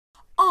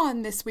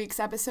On this week's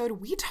episode,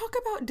 we talk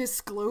about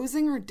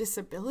disclosing our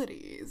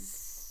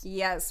disabilities.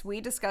 Yes,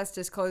 we discuss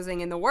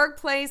disclosing in the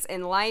workplace,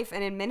 in life,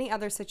 and in many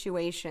other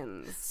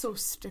situations. So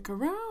stick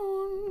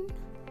around.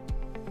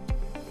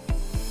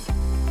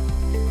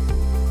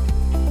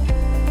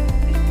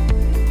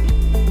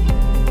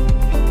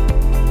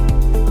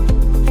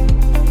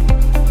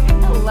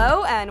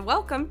 Hello and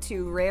welcome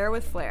to Rare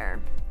with Flair,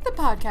 the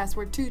podcast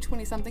where two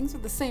 20-somethings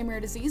with the same rare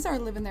disease are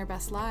living their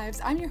best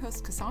lives. I'm your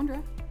host,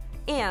 Cassandra.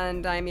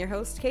 And I'm your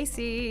host,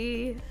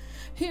 Casey.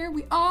 Here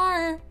we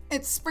are.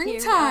 It's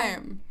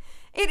springtime.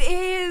 It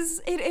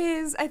is.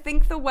 I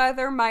think the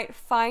weather might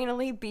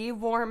finally be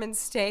warm and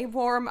stay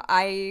warm.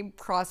 I'm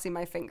crossing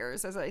my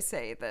fingers as I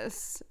say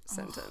this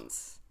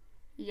sentence.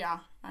 Yeah,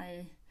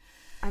 I'm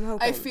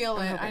hoping. I feel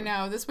it. I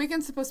know. This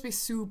weekend's supposed to be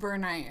super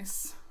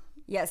nice.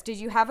 Yes. Did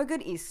you have a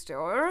good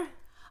Easter?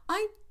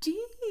 I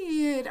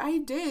did.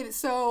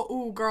 So,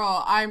 ooh,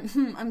 girl,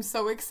 I'm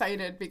so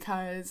excited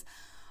because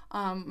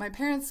my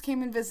parents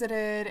came and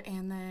visited,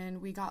 and then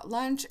we got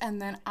lunch,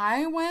 and then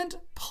I went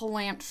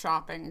plant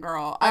shopping,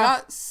 girl. I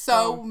got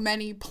so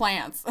many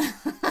plants.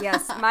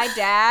 Yes, my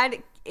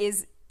dad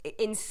is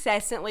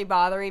incessantly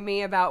bothering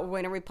me about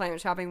when are we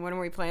plant shopping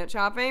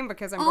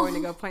because I'm going to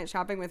go plant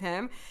shopping with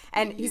him,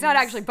 and he's not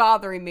actually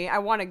bothering me. I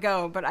want to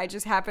go, but I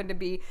just happen to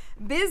be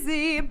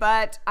busy.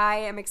 But I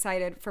am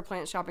excited for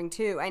plant shopping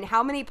too. And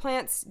how many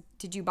plants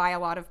did you buy? A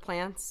lot of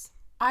plants?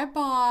 I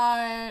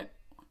bought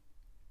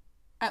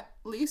at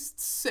least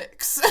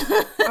 6.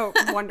 Oh,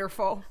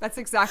 wonderful. That's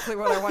exactly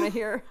what I want to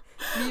hear.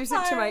 Music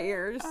to my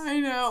ears.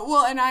 I know.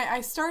 Well, and I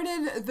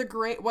started the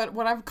great, what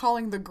I'm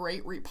calling the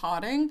great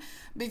repotting,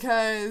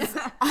 because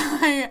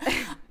I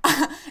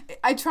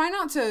try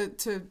not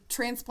to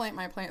transplant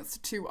my plants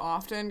too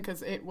often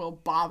because it will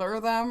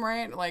bother them,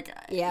 right? Like,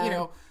 yeah. You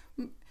know,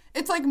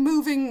 it's like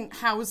moving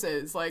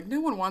houses. Like, no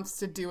one wants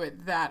to do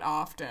it that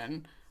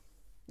often.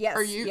 Yes.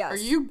 Are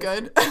you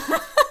good?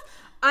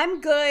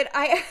 I'm good.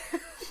 I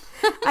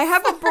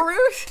have a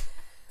bruise.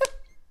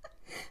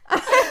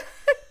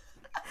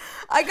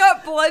 I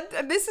got blood.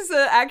 This is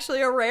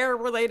actually a rare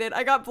related.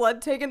 I got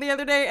blood taken the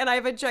other day, and I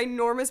have a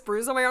ginormous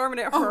bruise on my arm, and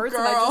it hurts.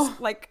 Girl.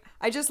 And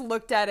I just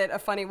looked at it a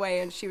funny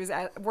way, and she was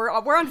we're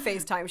on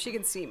FaceTime. She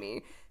can see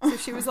me, so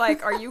she was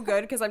like, "Are you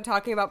good?" Because I'm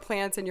talking about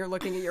plants, and you're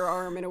looking at your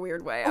arm in a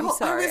weird way. I'm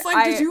sorry. I was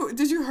like,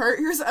 did you hurt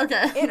yourself?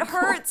 Okay. It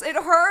hurts. It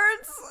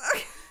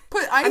hurts.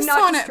 Put ice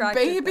on it,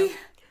 baby. Though.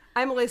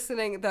 I'm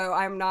listening, though.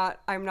 I'm not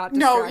distracted.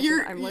 No,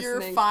 I'm listening.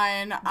 You're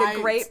fine. The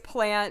great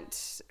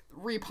plant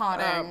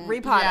repotting.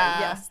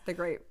 Yes, the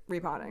great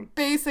repotting.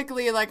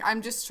 Basically, like,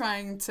 I'm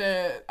trying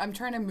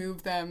to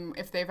move them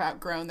if they've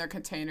outgrown their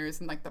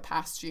containers in like the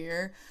past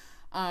year.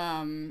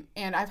 And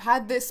I've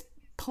had this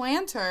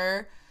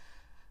planter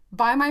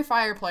by my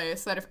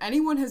fireplace that if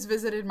anyone has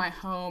visited my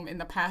home in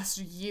the past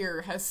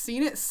year has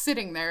seen it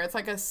sitting there. It's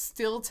like a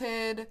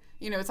stilted,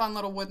 it's on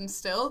little wooden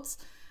stilts.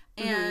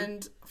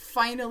 And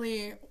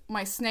finally,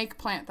 my snake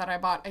plant that I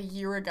bought a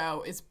year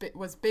ago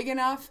was big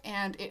enough,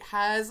 and it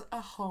has a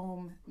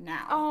home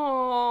now.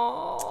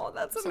 Oh,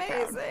 that's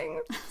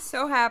amazing.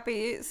 So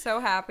happy,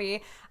 so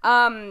happy.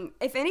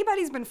 If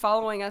anybody's been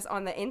following us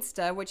on the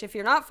Insta, which if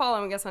you're not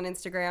following us on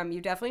Instagram,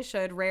 you definitely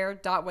should,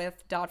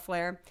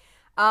 rare.with.flair.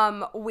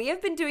 We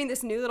have been doing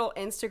this new little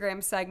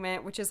Instagram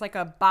segment, which is like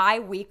a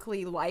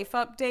bi-weekly life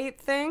update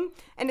thing.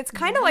 And it's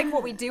kind of like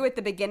what we do at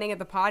the beginning of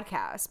the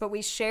podcast, but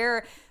we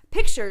share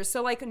pictures.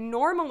 So like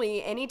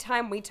normally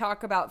anytime we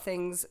talk about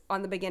things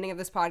on the beginning of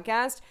this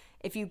podcast,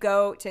 if you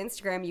go to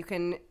Instagram, you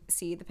can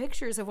see the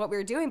pictures of what we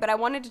were doing. But I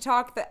wanted to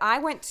talk that I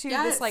went to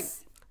this like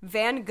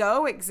Van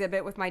Gogh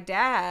exhibit with my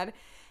dad,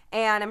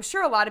 and I'm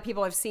sure a lot of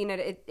people have seen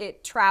it.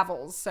 It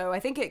travels. So I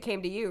think it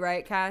came to you,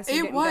 right, Cass?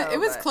 It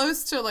was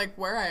close to like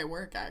where I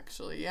work,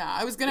 actually. Yeah.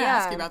 I was going to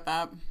ask you about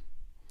that.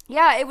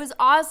 Yeah, it was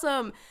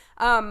awesome.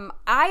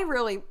 I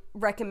really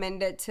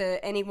recommend it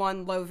to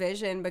anyone low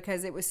vision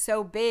because it was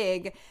so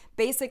big.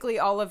 Basically,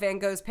 all of Van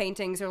Gogh's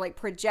paintings are like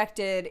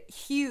projected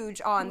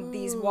huge on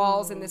these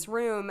walls in this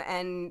room,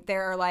 and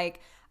there are like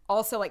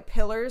also like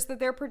pillars that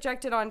they're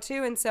projected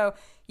onto, and so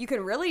you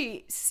can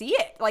really see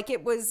it. Like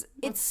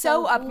it's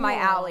so up my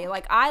alley.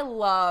 Like I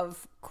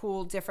love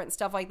cool different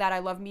stuff like that. I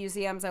love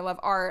museums. I love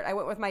art. I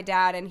went with my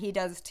dad, and he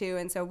does too,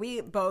 and so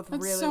we both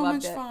really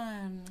loved it. So much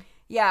fun.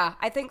 Yeah,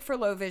 I think for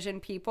low vision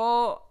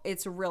people,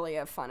 it's really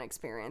a fun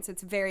experience.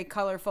 It's very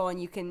colorful,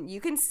 and you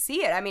can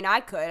see it. I mean,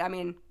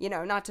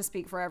 not to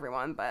speak for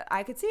everyone, but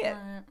I could see it.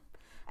 Right.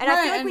 And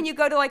I feel like when you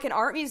go to like an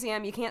art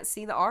museum, you can't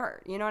see the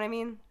art. You know what I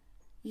mean?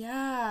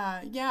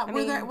 Yeah.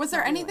 Was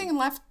there anything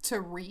left to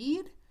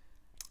read?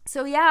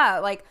 So yeah,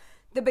 like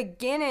the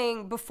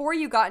beginning, before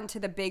you got into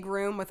the big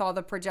room with all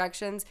the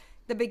projections,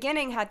 the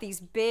beginning had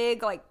these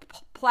big like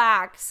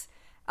plaques.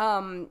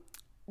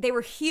 They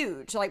were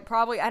huge, like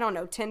probably,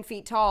 10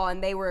 feet tall,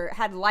 and they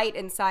had light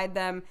inside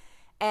them,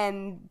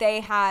 and they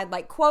had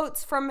like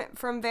quotes from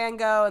Van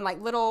Gogh and like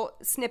little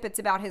snippets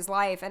about his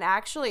life. And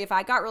actually, if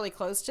I got really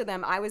close to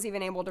them, I was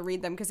even able to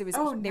read them because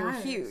they were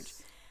huge.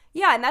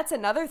 Yeah, and that's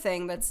another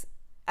thing that's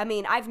I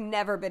mean, I've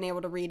never been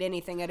able to read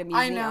anything at a museum.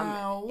 I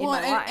know. In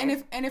my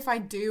life. and if I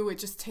do, it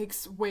just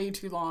takes way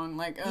too long.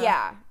 Like,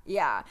 ugh.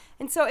 Yeah.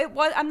 And so it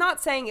was. I'm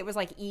not saying it was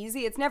like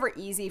easy. It's never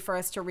easy for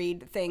us to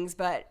read things,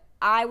 but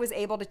I was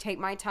able to take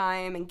my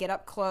time and get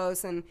up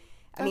close. And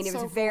I mean, it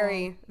was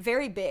very,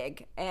 very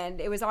big, and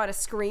it was on a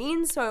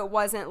screen, so it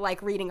wasn't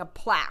like reading a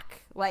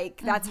plaque.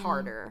 Like that's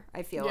harder.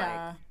 I feel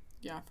like.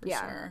 Yeah, for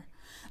sure.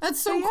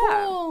 That's so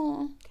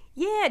cool.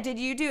 Yeah. Did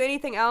you do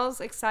anything else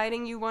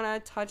exciting you want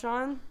to touch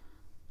on?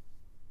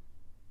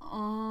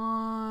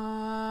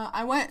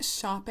 I went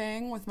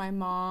shopping with my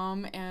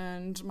mom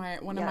and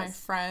one of my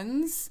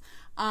friends.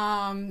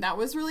 That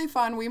was really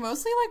fun. We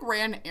mostly like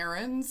ran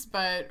errands,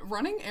 but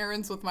running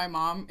errands with my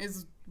mom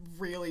is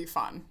really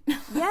fun.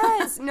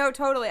 Yes, no,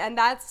 totally. And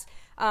that's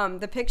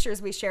the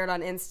pictures we shared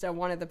on Insta.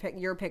 One of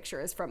your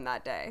pictures from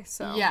that day.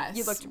 So yes,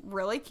 you looked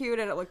really cute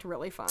and it looked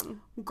really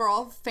fun.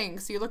 Girl,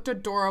 thanks. You looked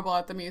adorable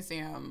at the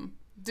museum.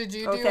 Did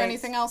you do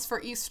anything else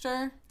for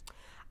Easter?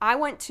 I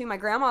went to my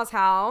grandma's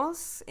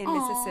house in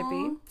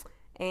Mississippi,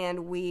 and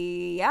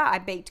I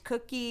baked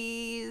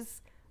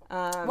cookies.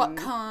 What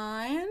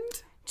kind?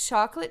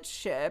 Chocolate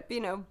chip,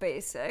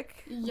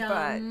 basic.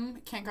 Yum.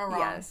 But can't go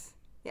wrong.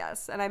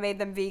 Yes. And I made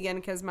them vegan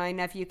because my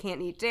nephew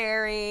can't eat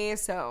dairy,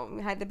 so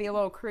I had to be a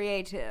little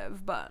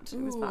creative, but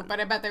it was fun. But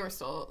I bet they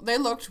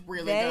looked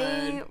really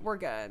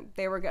good.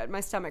 They were good.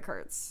 My stomach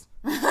hurts.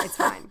 It's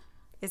fine.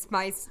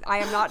 I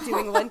am not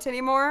doing Lent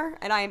anymore,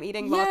 and I am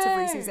eating lots of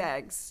Reese's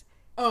eggs.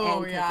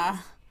 Oh, yeah.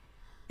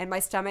 And my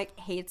stomach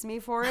hates me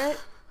for it,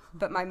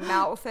 but my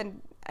mouth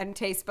and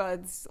taste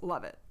buds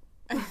love it.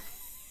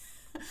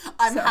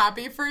 I'm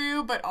happy for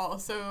you, but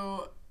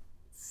also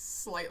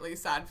slightly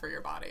sad for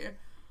your body.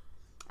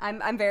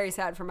 I'm very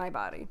sad for my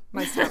body.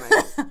 My stomach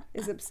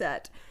is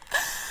upset.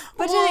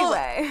 But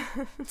anyway.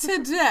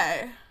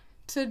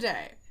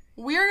 Today,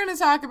 we are going to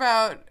talk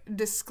about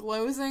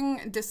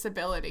disclosing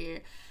disability.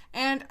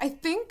 And I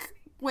think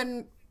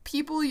when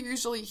people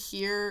usually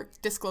hear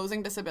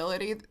disclosing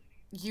disability,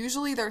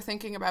 usually they're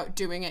thinking about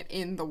doing it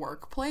in the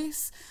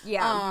workplace.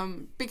 Yeah.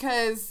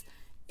 Because,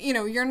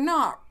 you're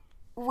not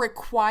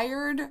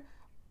required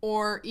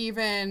or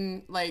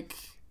even like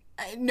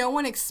no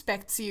one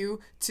expects you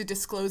to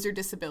disclose your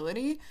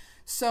disability.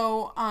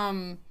 So,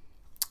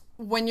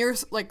 when you're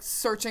like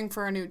searching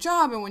for a new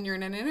job and when you're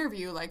in an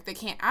interview, like they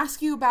can't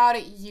ask you about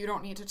it. You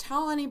don't need to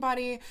tell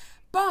anybody.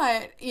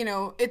 But,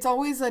 it's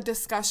always a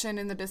discussion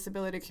in the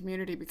disability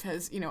community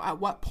because, at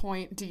what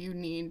point do you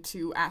need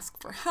to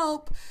ask for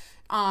help?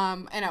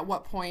 And at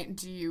what point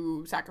do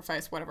you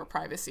sacrifice whatever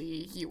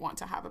privacy you want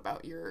to have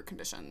about your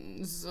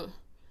conditions?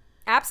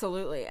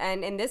 Absolutely.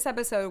 And in this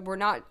episode, we're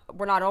not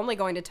only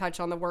going to touch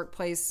on the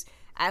workplace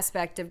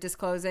aspect of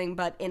disclosing,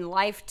 but in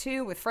life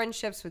too, with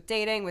friendships, with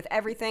dating, with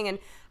everything. And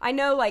I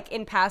know like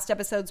in past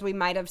episodes we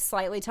might have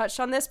slightly touched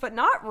on this, but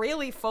not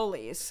really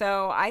fully.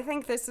 So I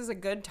think this is a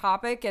good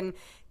topic, and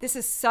this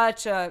is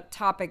such a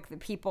topic that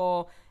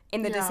people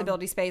in the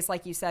disability space,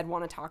 like you said,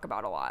 want to talk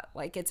about a lot.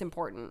 Like it's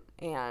important.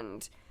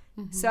 And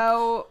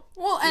so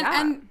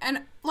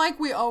and like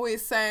we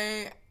always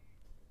say,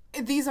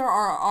 these are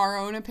our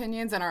own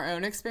opinions and our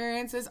own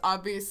experiences.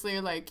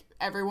 Obviously, like,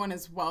 everyone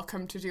is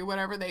welcome to do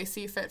whatever they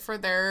see fit for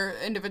their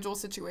individual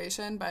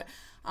situation. But,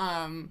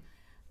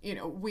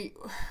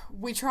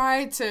 we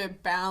try to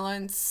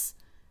balance,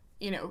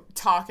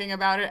 talking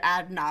about it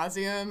ad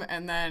nauseum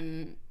and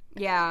then,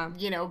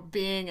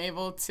 being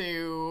able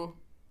to,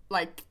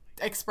 like,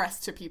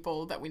 express to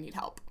people that we need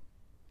help.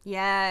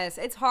 Yes,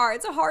 it's hard.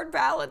 It's a hard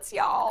balance,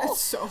 y'all.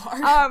 It's so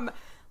hard.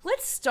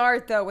 Let's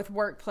start, though, with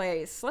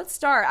workplace. Let's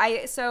start.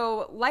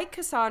 So, like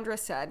Cassandra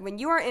said, when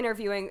you are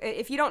interviewing,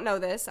 if you don't know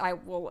this, I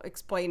will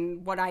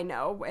explain what I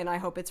know, and I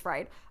hope it's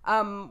right.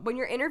 When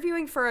you're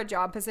interviewing for a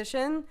job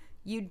position,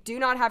 you do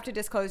not have to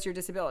disclose your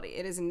disability.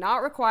 It is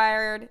not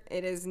required.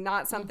 It is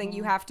not something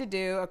you have to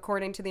do,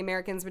 according to the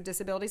Americans with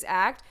Disabilities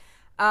Act.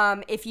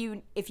 If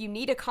you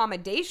need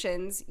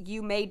accommodations,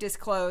 you may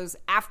disclose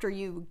after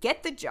you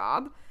get the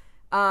job.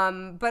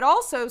 But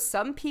also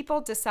some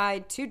people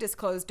decide to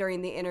disclose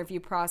during the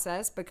interview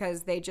process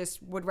because they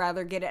just would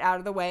rather get it out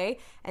of the way.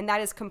 And that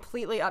is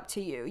completely up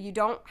to you. You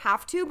don't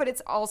have to, but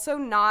it's also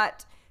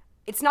not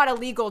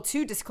illegal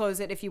to disclose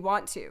it if you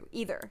want to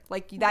either.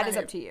 Like that is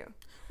up to you.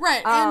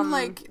 Right. And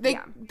like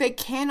they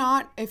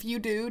cannot, if you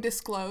do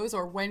disclose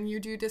or when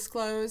you do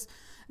disclose,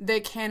 they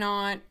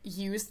cannot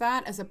use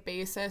that as a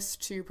basis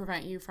to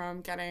prevent you from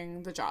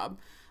getting the job.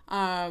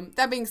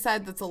 That being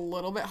said, that's a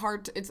little bit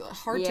hard. It's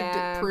hard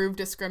to prove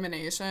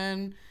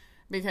discrimination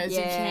because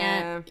you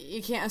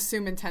can't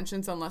assume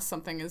intentions unless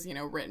something is,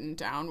 written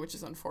down, which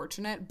is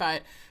unfortunate.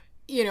 But,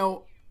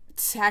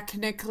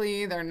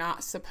 technically they're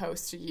not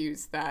supposed to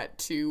use that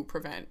to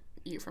prevent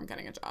you from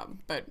getting a job.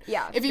 But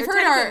if you've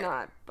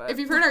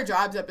heard our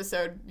jobs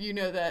episode, you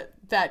know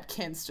that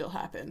can still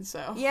happen.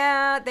 So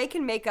yeah, they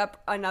can make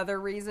up another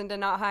reason to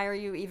not hire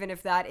you, even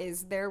if that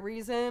is their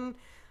reason.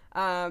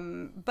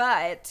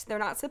 But they're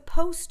not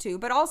supposed to.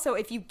 But also,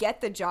 if you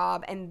get the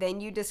job and then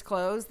you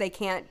disclose, they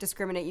can't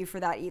discriminate you for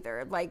that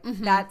either. Like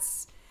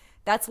that's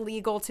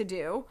legal to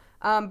do.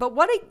 But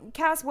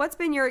Cass, what's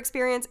been your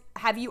experience?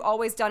 Have you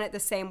always done it the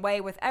same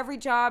way with every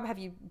job? Have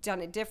you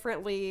done it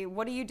differently?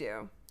 What do you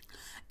do?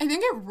 I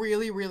think it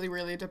really, really,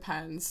 really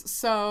depends.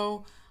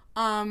 So,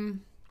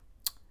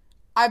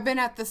 I've been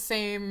at the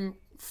same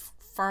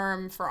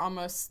firm for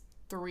almost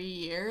 3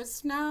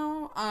 years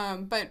now.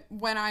 But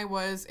when I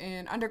was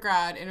in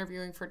undergrad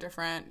interviewing for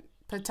different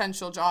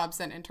potential jobs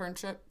and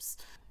internships,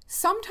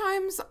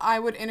 sometimes I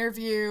would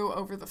interview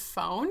over the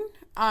phone.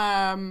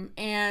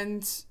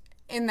 And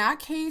in that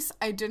case,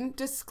 I didn't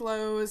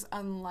disclose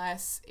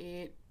unless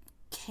it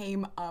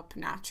came up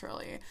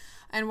naturally.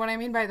 And what I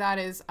mean by that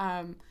is,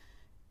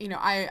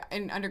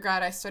 in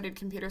undergrad, I studied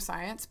computer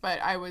science,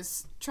 but I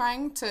was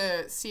trying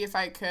to see if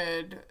I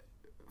could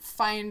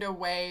find a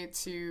way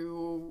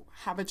to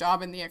have a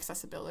job in the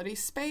accessibility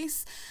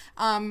space.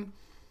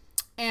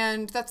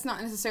 And that's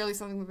not necessarily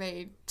something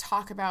they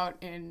talk about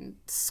in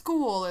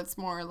school. It's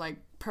more like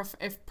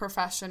if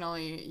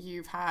professionally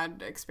you've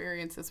had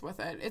experiences with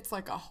it, it's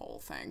like a whole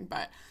thing.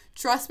 But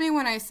trust me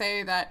when I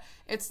say that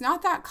it's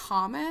not that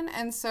common.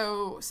 And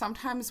so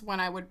sometimes when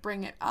I would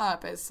bring it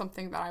up as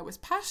something that I was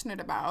passionate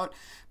about,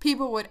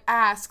 people would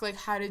ask, like,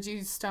 how did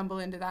you stumble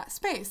into that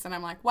space? And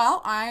I'm like,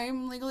 well,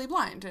 I'm legally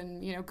blind.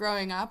 And,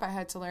 growing up, I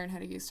had to learn how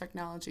to use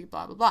technology,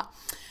 blah, blah,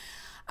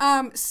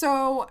 blah.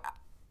 So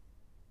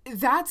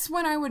that's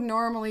when I would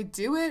normally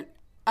do it.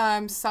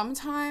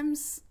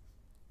 Sometimes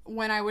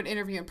when I would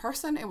interview in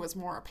person, it was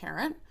more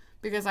apparent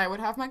because I would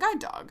have my guide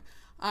dog.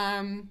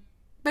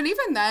 But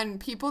even then,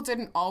 people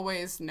didn't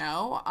always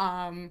know.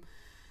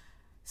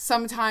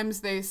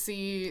 Sometimes they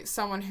see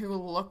someone who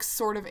looks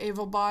sort of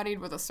able-bodied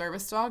with a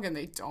service dog, and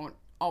they don't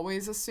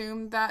always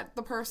assume that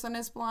the person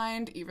is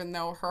blind, even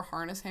though her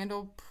harness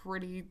handle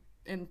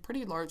in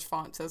pretty large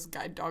font says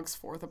guide dogs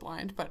for the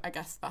blind, but I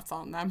guess that's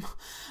on them.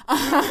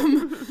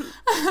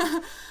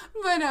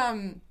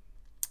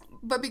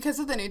 But because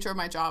of the nature of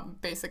my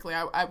job, basically,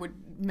 I would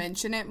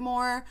mention it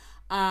more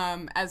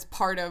as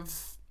part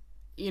of,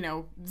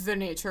 the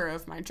nature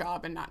of my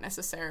job, and not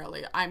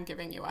necessarily I'm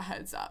giving you a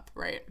heads up,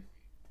 right?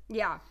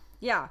 Yeah.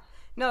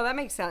 No, that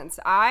makes sense.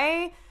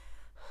 I'm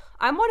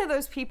one of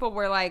those people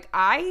where, like,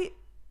 I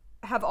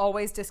have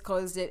always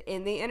disclosed it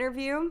in the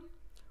interview,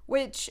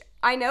 which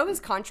I know is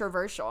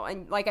controversial.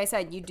 And like I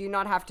said, you do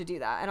not have to do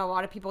that. And a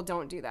lot of people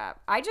don't do that.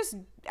 I just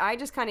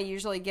kind of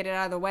usually get it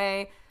out of the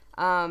way.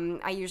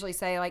 I usually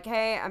say, like,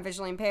 hey, I'm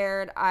visually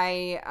impaired.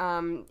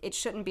 It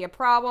shouldn't be a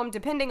problem,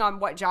 depending on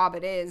what job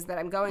it is that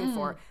I'm going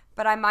for.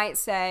 But I might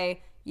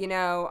say,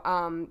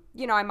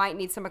 I might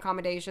need some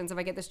accommodations if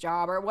I get this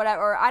job or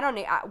whatever. Or I don't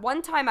need.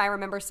 One time I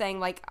remember saying,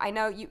 like, I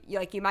know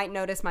you might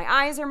notice my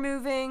eyes are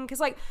moving, because,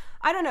 like,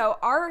 I don't know,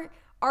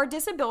 our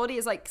disability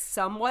is, like,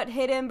 somewhat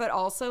hidden, but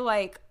also,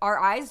 like, our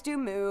eyes do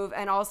move,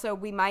 and also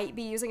we might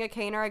be using a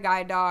cane or a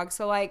guide dog,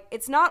 so, like,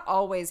 it's not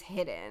always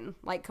hidden,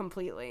 like,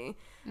 completely.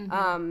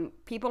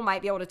 People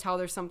might be able to tell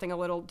there's something a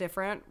little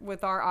different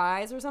with our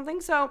eyes or something.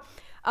 So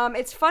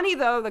it's funny,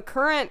 though, the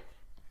current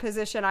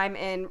position I'm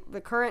in,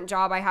 the current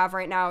job I have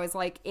right now is,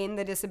 like, in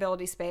the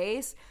disability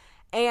space.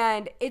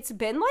 And it's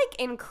been, like,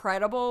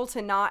 incredible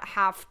to not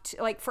have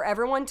to, like, for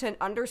everyone to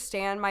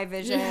understand my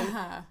vision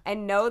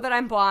and know that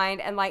I'm blind,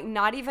 and, like,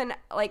 not even,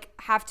 like,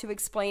 have to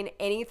explain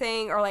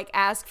anything or, like,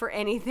 ask for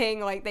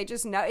anything. Like, they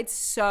just know. It's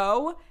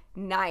so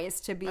nice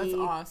to be That's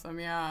awesome,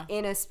 yeah.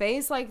 in a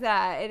space like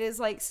that. It is,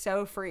 like,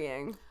 so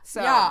freeing.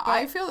 So yeah,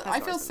 I feel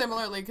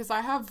similarly, because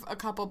I have a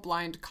couple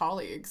blind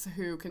colleagues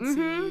who can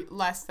see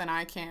less than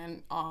I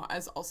can,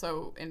 as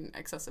also in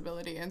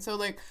accessibility. And so,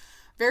 like,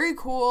 very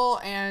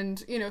cool.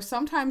 And,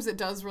 sometimes it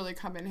does really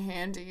come in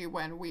handy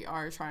when we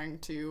are trying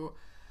to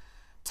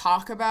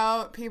talk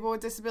about people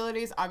with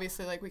disabilities.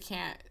 Obviously, like, we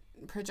can't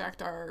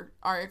project our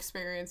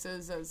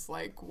experiences as,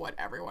 like, what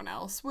everyone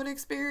else would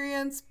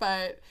experience,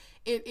 but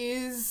it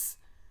is,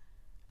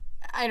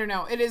 I don't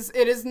know, it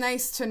is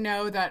nice to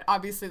know that,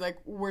 obviously, like,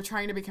 we're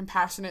trying to be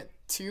compassionate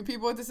to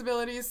people with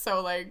disabilities.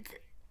 So,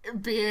 like,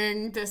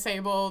 being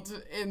disabled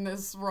in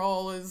this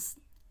role is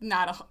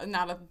not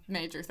a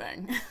major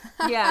thing.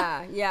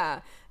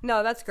 Yeah.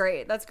 No, that's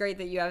great. That's great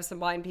that you have some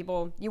blind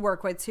people you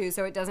work with too,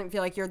 so it doesn't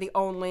feel like you're the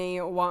only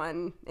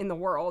one in the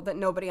world that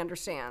nobody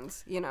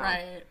understands,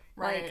 Right.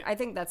 Like, I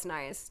think that's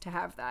nice to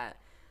have that.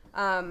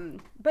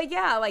 But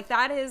yeah, like,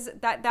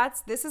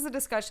 this is a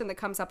discussion that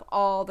comes up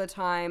all the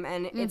time,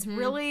 and it's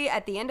really,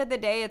 at the end of the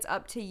day, it's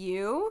up to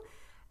you.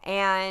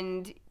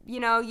 And,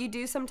 you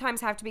do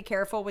sometimes have to be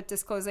careful with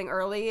disclosing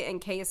early in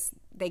case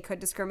they could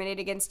discriminate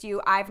against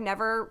you. I've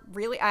never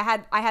really, I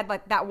had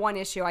like that one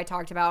issue I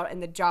talked about in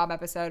the job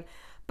episode,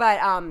 but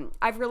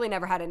I've really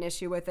never had an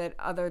issue with it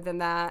other than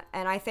that.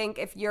 And I think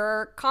if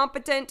you're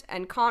competent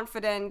and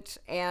confident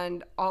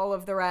and all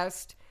of the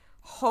rest,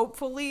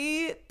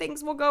 hopefully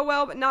things will go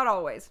well, but not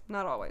always.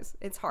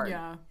 It's hard.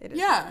 Yeah. It is.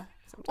 Yeah. Hard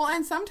sometimes. Well,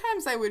 and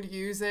sometimes I would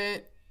use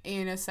it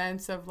in a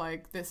sense of,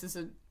 like,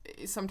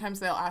 sometimes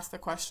they'll ask the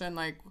question,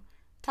 like,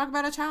 talk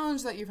about a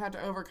challenge that you've had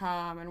to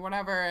overcome and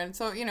whatever. And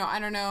so, I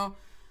don't know,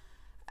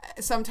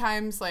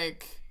 sometimes,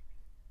 like,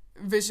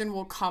 vision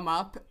will come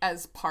up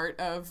as part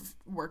of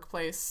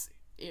workplace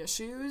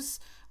issues.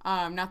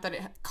 Not that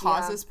it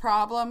causes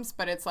problems,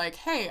 but it's like,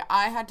 hey,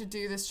 I had to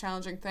do this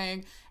challenging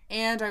thing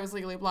and I was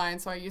legally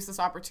blind, so I used this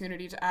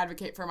opportunity to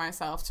advocate for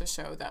myself to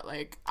show that,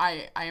 like,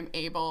 I am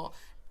able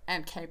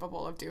and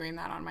capable of doing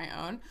that on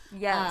my own.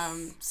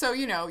 Yes. So,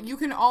 you know, you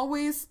can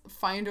always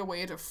find a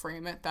way to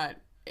frame it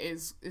that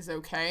is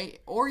okay,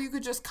 or you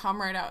could just come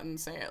right out and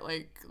say it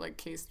like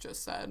Case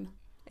just said.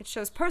 It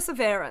shows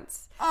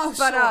perseverance. Oh,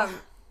 but, sure.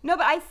 No,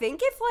 but I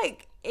think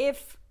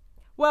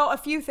well, a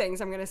few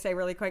things I'm going to say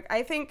really quick.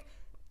 I think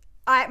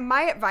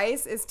my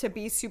advice is to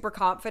be super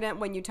confident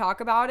when you talk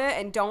about it,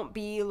 and don't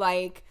be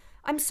like,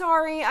 I'm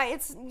sorry, I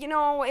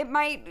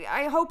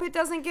hope it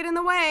doesn't get in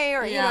the way,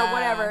 or, you know,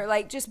 whatever.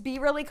 Like, just be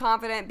really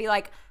confident. Be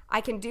like,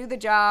 I can do the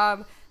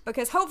job.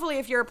 Because hopefully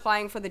if you're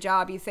applying for the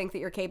job, you think that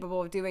you're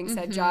capable of doing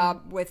said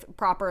job with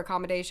proper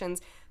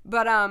accommodations.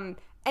 But, and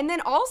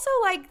then also,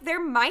 like,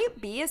 there might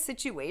be a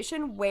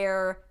situation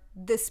where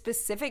the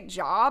specific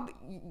job,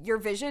 your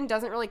vision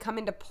doesn't really come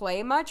into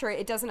play much, or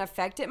it doesn't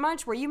affect it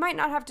much, where you might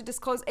not have to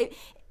disclose it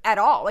at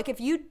all. Like, if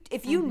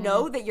you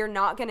know that you're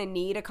not going to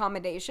need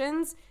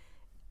accommodations,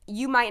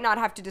 you might not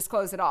have to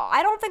disclose at all.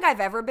 I don't think I've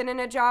ever been in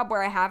a job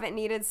where I haven't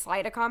needed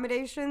slight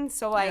accommodations.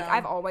 So, like,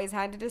 I've always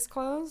had to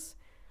disclose.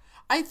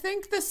 I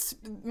think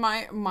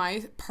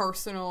my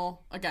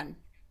personal, again,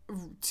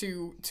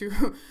 to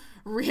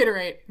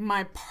reiterate,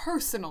 my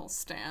personal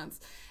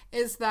stance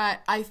is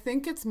that I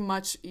think it's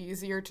much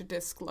easier to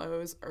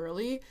disclose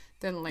early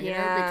than later,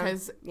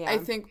 because I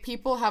think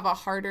people have a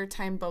harder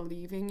time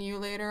believing you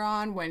later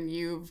on when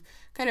you've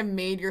kind of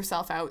made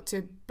yourself out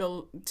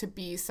to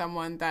be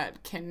someone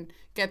that can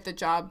get the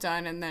job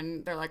done, and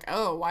then they're like,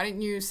 oh, why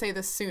didn't you say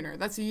this sooner?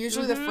 That's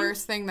usually the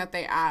first thing that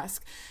they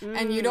ask.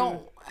 And you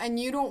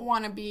don't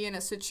want to be in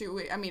a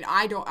situation, I mean,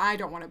 I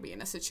don't want to be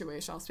in a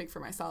situation, I'll speak for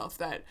myself,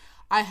 that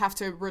I have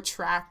to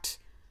retract,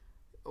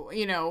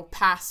 you know,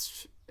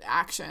 past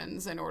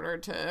actions in order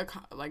to,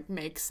 like,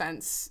 make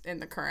sense in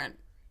the current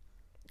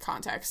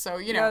context. So,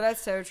 you know. No,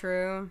 that's so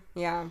true.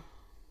 Yeah.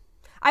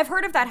 I've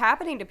heard of that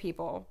happening to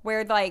people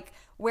where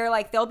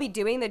they'll be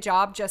doing the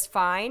job just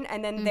fine,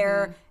 and then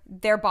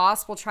their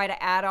boss will try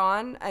to add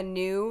on a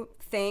new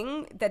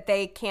thing that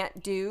they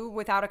can't do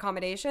without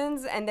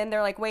accommodations, and then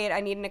they're like, wait, I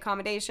need an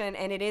accommodation,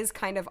 and it is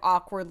kind of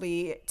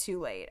awkwardly too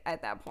late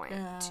at that point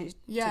to do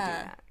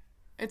that.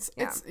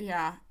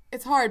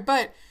 It's hard.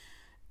 But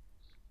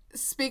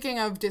speaking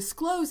of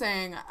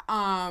disclosing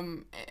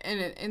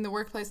in the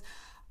workplace,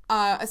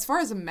 as far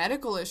as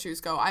medical issues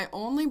go, I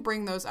only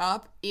bring those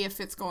up if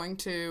it's going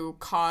to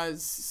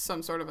cause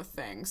some sort of a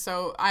thing.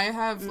 So I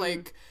have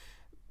like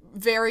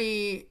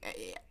very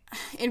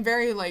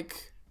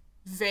like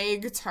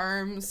vague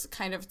terms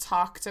kind of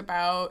talked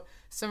about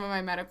some of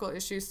my medical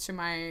issues to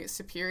my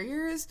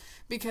superiors,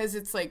 because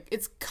it's like,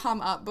 it's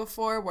come up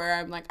before where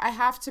I'm like, I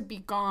have to be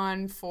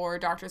gone for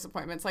doctor's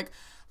appointments. Like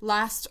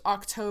last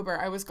October,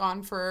 I was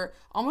gone for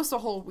almost a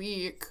whole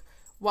week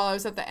while I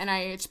was at the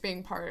NIH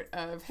being part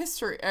of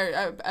history,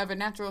 of a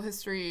natural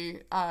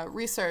history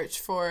research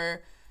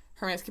for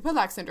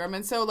Hermansky-Pudlak syndrome.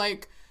 And so,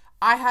 like,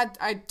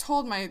 I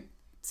told my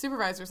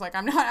supervisors, like,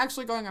 I'm not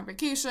actually going on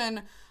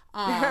vacation.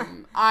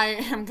 I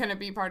am going to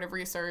be part of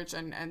research,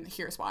 and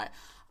here's why.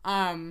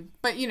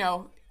 But, you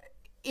know,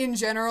 in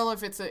general,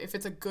 if it's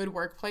a good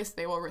workplace,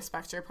 they will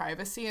respect your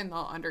privacy and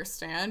they'll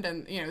understand.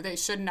 And, you know, they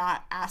should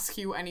not ask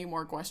you any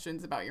more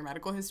questions about your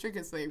medical history,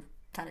 because they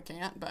kind of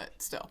can't, but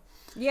still.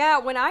 Yeah,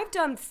 when I've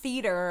done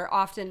theater,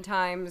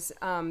 oftentimes,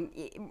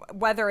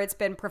 whether it's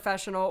been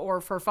professional or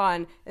for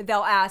fun, they'll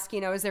ask, you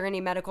know, is there any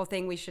medical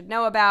thing we should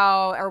know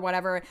about or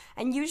whatever?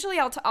 And usually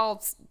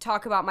I'll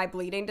talk about my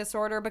bleeding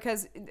disorder,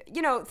 because,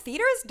 you know,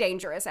 theater is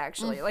dangerous,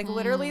 actually. Like,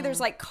 literally,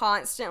 there's, like,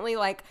 constantly,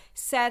 like,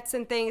 sets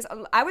and things.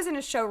 I was in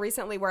a show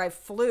recently where I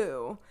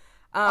flew.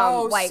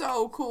 Like,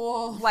 so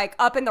cool. Like,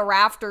 up in the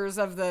rafters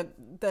of the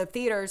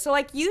theater. So,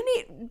 like,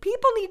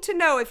 people need to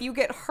know if you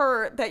get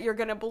hurt that you're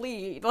gonna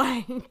bleed.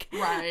 Like,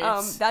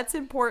 right. That's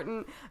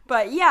important.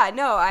 But yeah,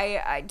 no,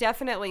 I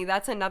definitely,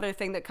 that's another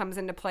thing that comes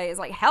into play is,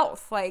 like,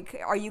 health. Like,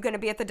 are you gonna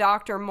be at the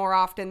doctor more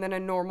often than a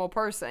normal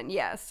person?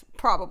 Yes,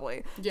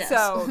 probably. Yes.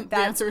 So the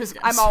answer is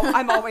yes.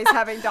 I'm always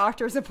having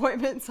doctor's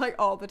appointments, like,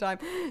 all the time.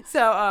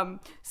 So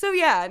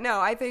yeah,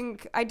 no, I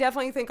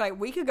definitely think, like,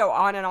 we could go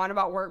on and on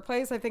about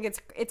workplace. I think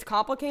it's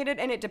complicated,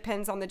 and it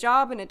depends on the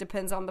job and it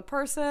depends on the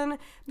person,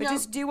 but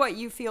just do what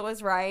you feel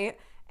is right.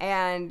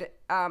 And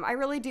I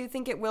really do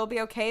think it will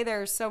be okay.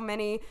 There are so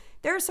many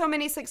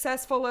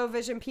successful low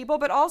vision people,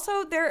 but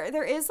also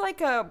there is like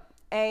a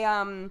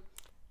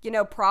you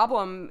know,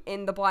 problem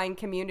in the blind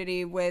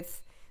community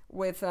with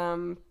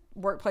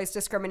workplace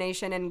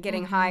discrimination and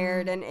getting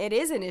hired, and it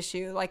is an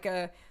issue. Like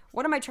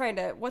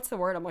what's the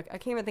word? I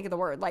can't even think of the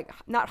word. Like,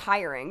 not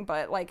hiring,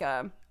 but like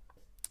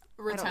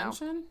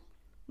retention.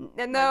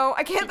 No,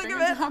 I can't think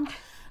of it.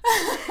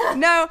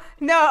 No,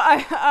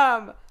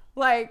 I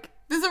like.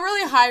 There's a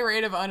really high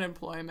rate of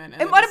unemployment.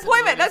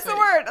 Unemployment, that's the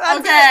word.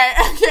 Okay.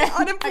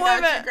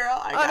 Unemployment. I got you,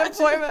 girl.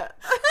 Unemployment.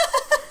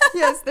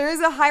 Yes, there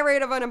is a high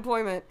rate of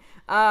unemployment.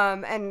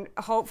 And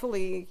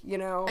hopefully,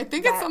 I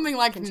think it's something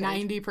like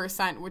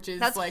 90%, which is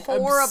That's like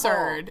horrible.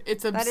 absurd.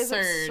 It's absurd. That is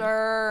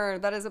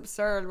absurd. That is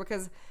absurd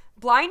because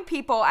blind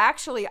people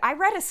actually, I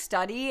read a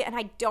study and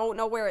I don't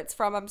know where it's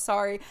from. I'm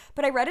sorry.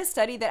 But I read a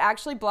study that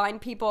actually blind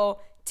people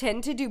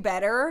tend to do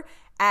better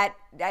at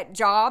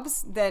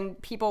jobs than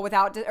people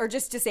without, or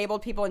just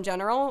disabled people in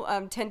general,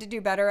 tend to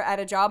do better at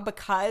a job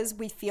because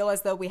we feel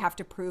as though we have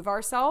to prove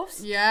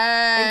ourselves.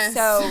 Yes. And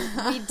so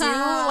we do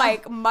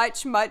like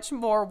much, much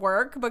more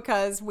work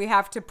because we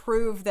have to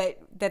prove that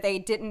they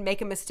didn't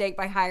make a mistake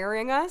by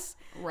hiring us.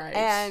 Right.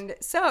 And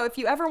so if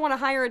you ever want to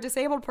hire a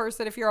disabled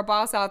person, if you're a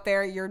boss out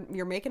there,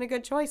 you're making a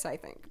good choice, I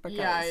think. Because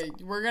yeah,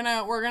 we're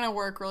gonna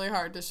work really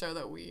hard to show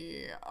that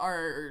we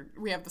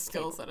have the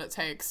skills that it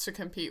takes to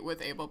compete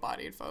with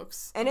able-bodied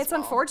folks. And it's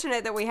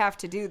unfortunate that we have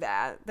to do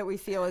that we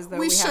feel as though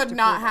we should have to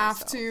not prove have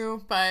ourselves.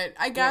 to, but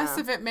I guess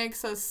if it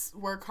makes us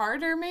work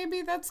harder,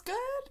 maybe that's good.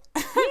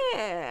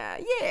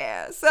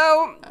 Yeah.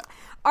 So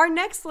our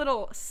next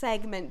little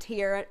segment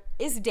here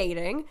is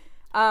dating.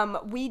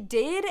 We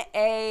did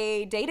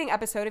a dating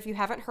episode, if you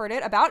haven't heard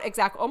it, about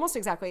almost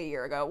exactly a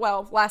year ago.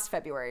 Well, last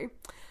February.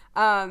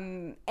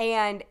 And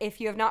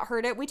if you have not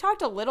heard it, we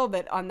talked a little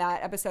bit on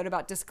that episode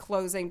about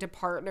disclosing to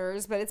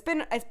partners, but it's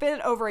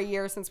been over a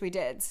year since we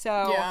did.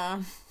 So,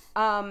 yeah.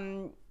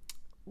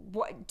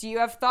 What do you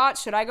have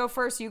thoughts? Should I go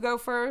first? You go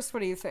first? What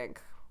do you think?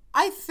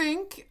 I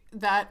think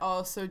that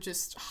also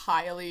just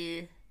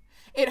highly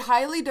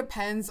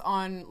depends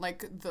on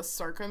like the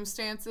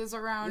circumstances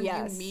around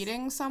you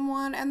meeting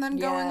someone and then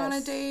going on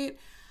a date.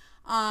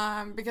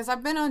 Because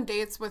I've been on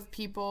dates with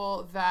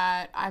people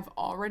that I've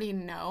already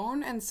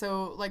known, and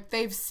so like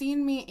they've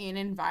seen me in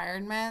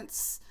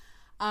environments.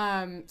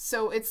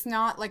 So it's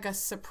not like a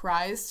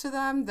surprise to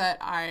them that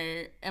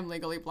I am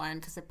legally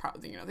blind because they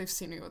probably, they've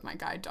seen me with my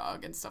guide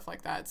dog and stuff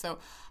like that. So,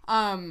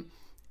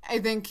 I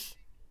think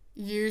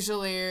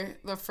usually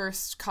the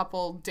first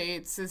couple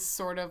dates is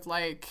sort of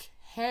like,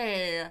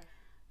 hey,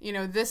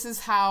 this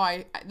is how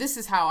I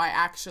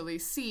actually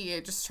see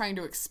it, just trying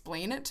to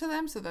explain it to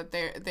them so that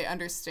they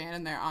understand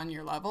and they're on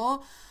your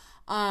level.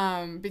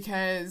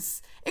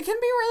 Because it can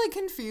be really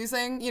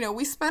confusing.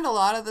 We spend a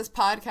lot of this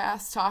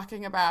podcast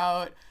talking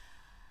about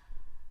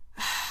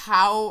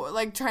how,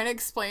 like, trying to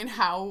explain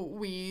how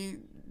we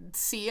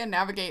see and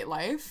navigate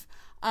life.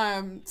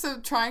 So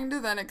trying to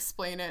then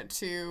explain it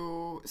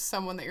to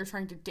someone that you're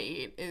trying to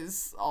date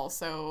is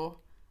also,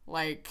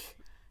 like,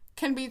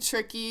 can be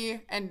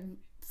tricky and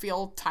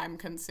feel time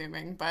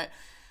consuming. But,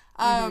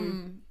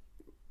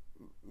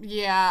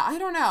 yeah, I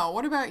don't know.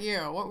 What about you?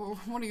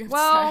 What do you have to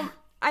say? Well,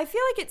 I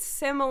feel like it's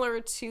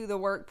similar to the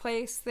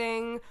workplace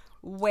thing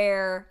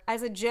where,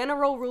 as a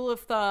general rule of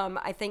thumb,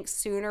 I think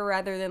sooner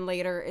rather than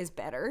later is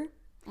better.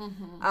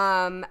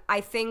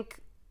 I think,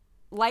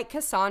 like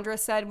Cassandra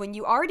said, when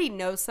you already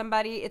know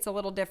somebody, it's a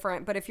little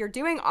different. But if you're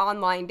doing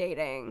online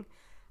dating,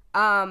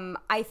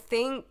 I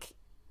think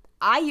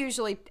I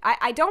usually,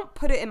 I don't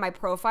put it in my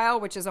profile,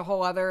 which is a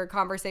whole other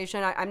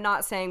conversation. I'm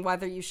not saying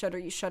whether you should or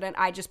you shouldn't.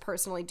 I just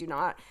personally do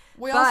not.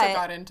 We also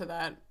got into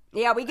that.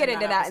 Yeah, we get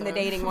into that in the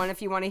dating one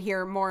if you want to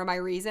hear more of my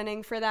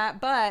reasoning for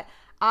that. But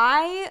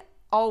I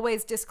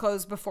always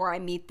disclose before I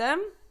meet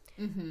them.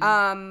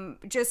 I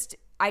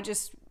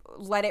just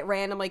let it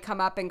randomly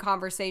come up in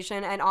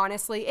conversation, and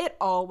honestly it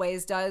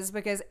always does,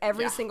 because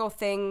every single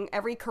thing,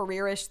 every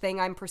careerish thing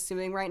I'm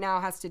pursuing right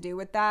now has to do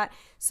with that.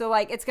 So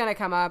like it's gonna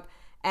come up,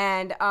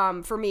 and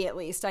for me at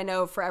least, I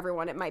know for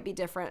everyone it might be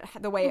different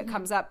the way it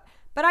comes up,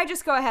 but I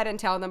just go ahead and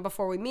tell them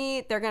before we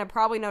meet. They're gonna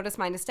probably notice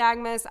my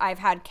nystagmus. I've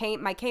had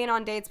my cane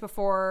on dates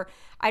before.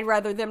 I'd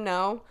rather them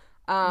know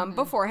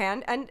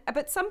beforehand,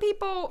 but some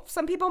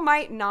people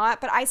might not.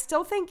 But I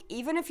still think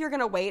even if you're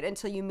gonna wait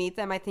until you meet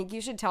them, I think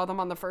you should tell them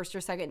on the first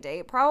or second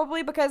date,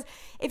 probably, because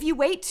if you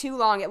wait too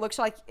long, it looks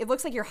like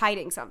you're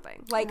hiding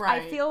something. Like,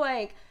 right. I feel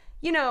like,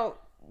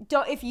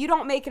 if you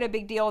don't make it a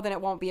big deal, then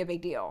it won't be a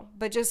big deal.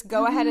 But just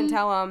go ahead and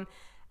tell them.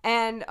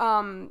 And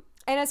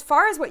as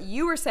far as what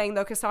you were saying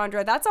though,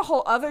 Cassandra, that's a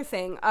whole other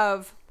thing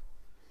of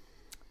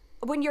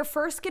when you're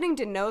first getting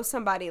to know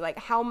somebody, like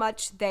how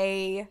much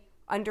they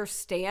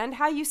understand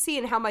how you see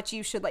and how much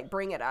you should like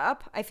bring it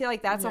up. I feel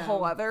like that's a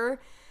whole other.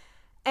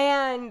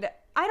 And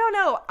I don't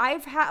know,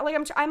 I've had like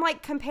I'm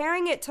like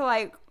comparing it to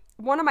like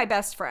one of my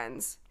best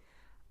friends.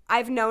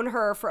 I've known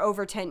her for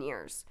over 10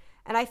 years,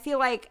 and I feel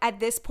like at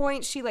this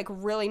point she like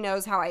really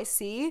knows how I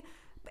see.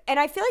 And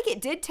I feel like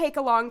it did take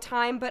a long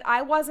time, but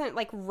I wasn't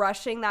like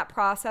rushing that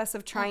process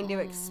of trying to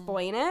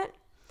explain it.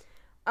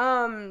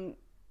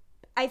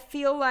 I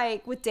feel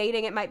like with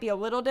dating it might be a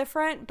little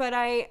different, but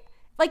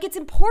it's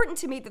important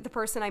to me that the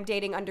person I'm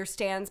dating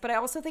understands, but I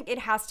also think it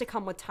has to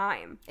come with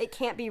time. It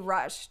can't be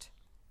rushed.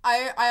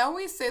 I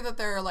always say that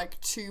there are like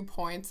 2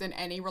 points in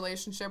any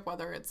relationship,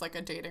 whether it's like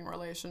a dating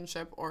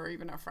relationship or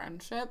even a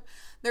friendship.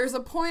 There's a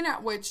point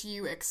at which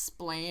you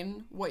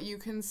explain what you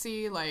can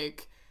see.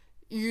 Like,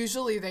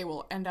 usually they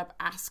will end up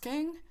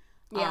asking,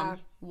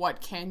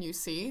 what can you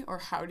see or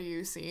how do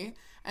you see?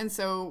 And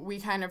so we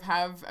kind of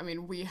have,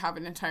 we have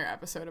an entire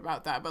episode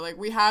about that, but like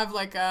we have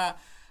like a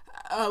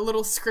a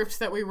little script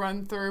that we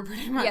run through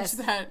pretty much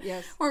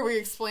Yes. where we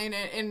explain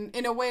it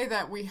in a way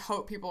that we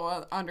hope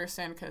people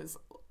understand, because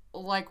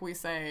like we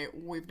say,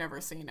 we've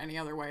never seen any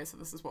other way, so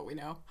this is what we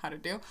know how to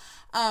do.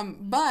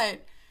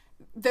 But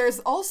there's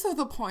also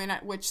the point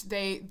at which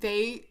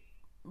they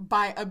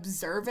by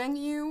observing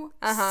you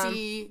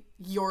see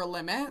your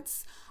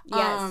limits.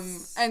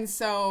 Yes. And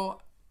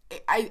so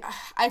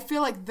I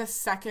feel like the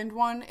second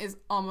one is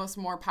almost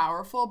more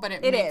powerful, but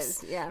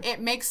it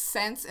makes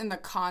sense in the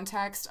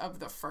context of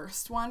the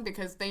first one,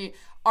 because they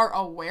are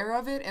aware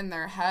of it in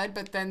their head,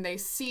 but then they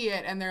see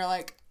it and they're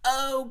like,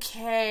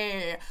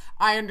 okay,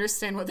 I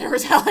understand what they were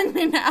telling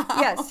me now.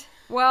 Yes.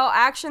 Well,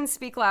 actions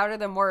speak louder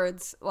than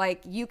words.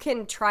 Like, you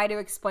can try to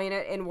explain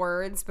it in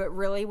words, but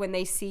really when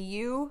they see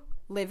you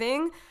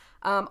living,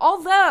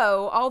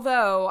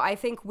 although I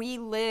think we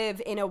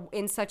live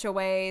in such a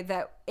way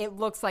that it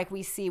looks like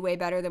we see way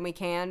better than we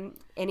can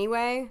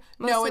anyway.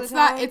 No, it's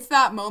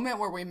that moment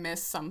where we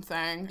miss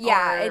something.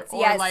 Yeah,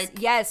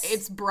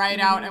 it's bright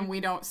out and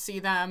we don't see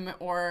them,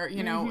 or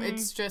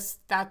it's just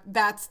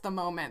that's the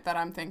moment that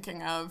I'm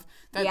thinking of.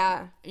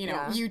 That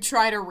you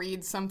try to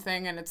read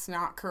something and it's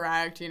not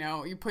correct.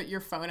 You put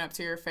your phone up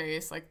to your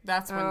face, like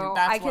that's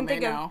when they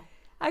know.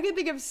 I can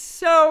think of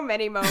so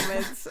many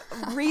moments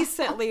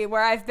recently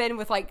where I've been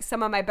with like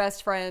some of my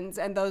best friends,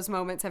 and those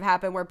moments have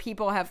happened where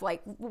people have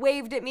like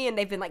waved at me and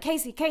they've been like,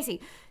 Casey,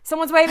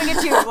 someone's waving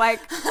at you. Such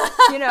like,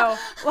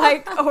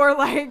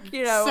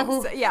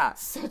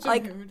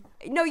 a mood.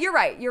 No, you're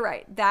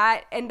right.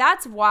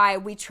 That's why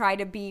we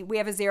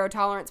have a zero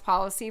tolerance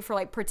policy for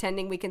like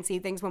pretending we can see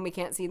things when we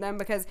can't see them,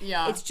 because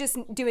it's just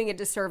doing a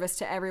disservice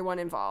to everyone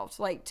involved,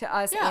 like to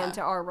us and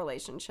to our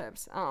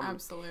relationships.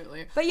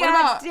 Absolutely. But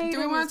do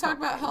we want to talk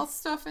about health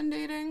stuff and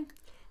dating?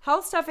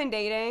 Health stuff and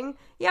dating.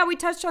 Yeah, we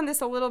touched on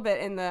this a little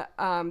bit in the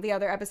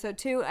other episode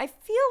too. I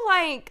feel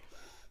like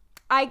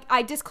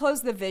I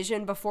disclosed the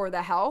vision before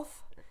the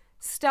health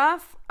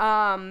stuff.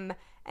 And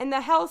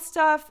the health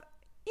stuff,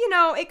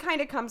 it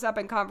kind of comes up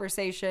in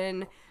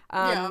conversation.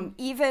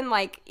 Even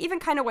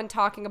kind of when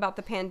talking about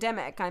the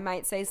pandemic, I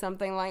might say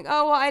something like,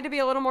 oh, well, I had to be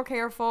a little more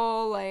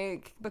careful,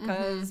 like,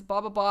 because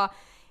blah, blah, blah.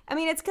 I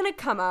mean, it's going to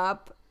come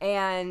up,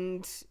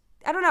 and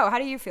I don't know. How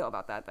do you feel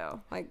about that,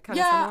 though? Like, kind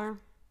of similar?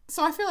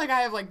 So I feel like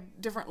I have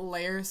like different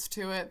layers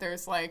to it.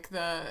 There's like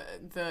the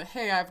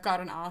hey, I've got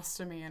an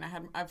ostomy and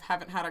I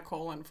haven't had a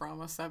colon for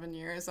almost 7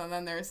 years, and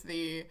then there's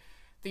the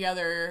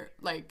other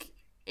like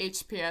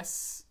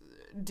HPS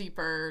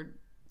deeper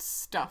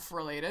stuff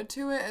related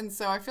to it. And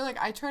so I feel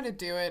like I try to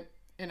do it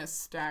in a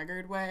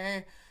staggered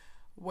way,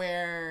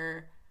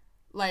 where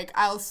like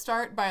I'll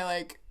start by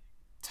like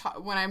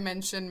when I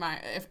mention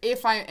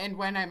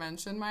when I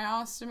mention my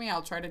ostomy,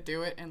 I'll try to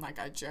do it in like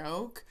a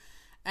joke.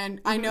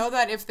 And I know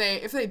that if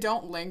they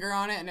don't linger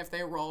on it and if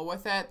they roll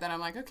with it, then I'm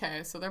like,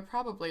 okay, so they're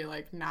probably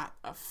like not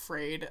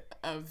afraid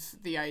of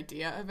the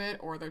idea of it,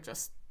 or they're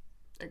just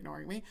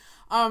ignoring me.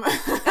 And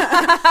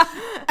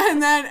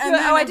then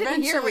I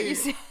didn't hear what you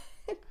said.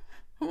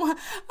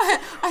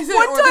 I said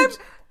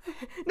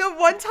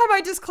one time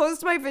I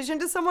disclosed my vision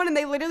to someone and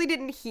they literally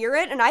didn't hear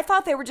it, and I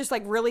thought they were just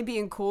like really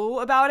being cool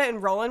about it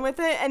and rolling with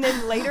it, and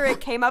then later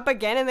it came up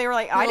again and they were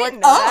like, I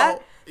didn't know that.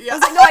 Yeah. I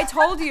was like, no,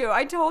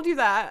 I told you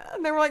that.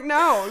 And they were like,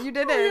 no, you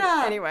didn't.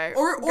 Yeah. Anyway.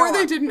 Or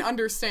they didn't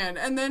understand.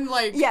 And then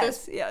like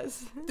yes.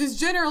 There's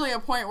generally a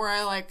point where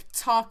I like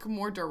talk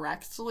more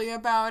directly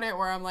about it,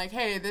 where I'm like,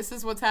 hey, this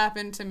is what's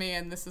happened to me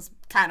and this is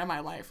kind of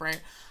my life,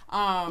 right?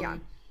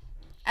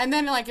 And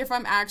then, like, if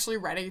I'm actually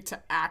ready to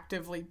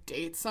actively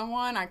date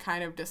someone, I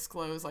kind of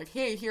disclose, like,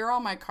 hey, here are all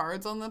my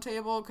cards on the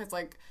table, because,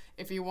 like,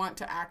 if you want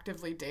to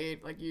actively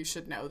date, like, you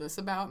should know this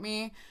about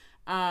me.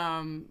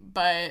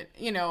 But,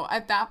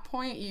 at that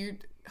point, you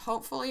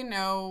hopefully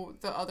know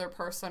the other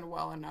person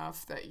well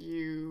enough that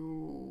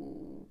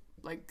you,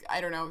 like, I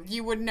don't know,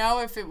 you would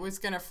know if it was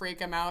going to freak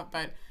them out,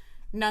 but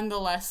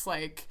nonetheless,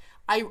 like,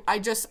 I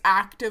just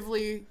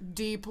actively,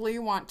 deeply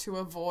want to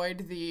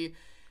avoid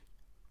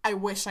I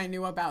wish I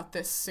knew about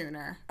this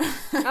sooner.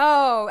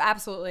 Oh,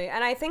 absolutely.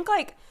 And I think,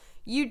 like,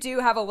 you do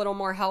have a little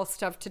more health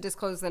stuff to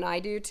disclose than I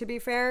do, to be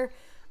fair.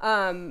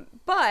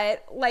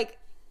 But, like,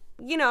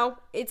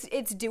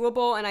 it's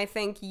doable, and I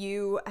think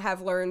you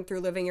have learned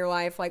through living your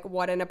life, like,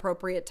 what an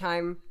appropriate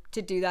time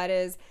to do that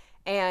is.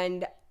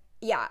 And,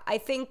 yeah, I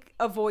think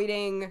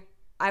avoiding,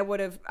 I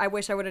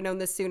wish I would have known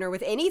this sooner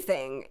with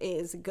anything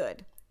is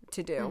good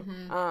to do.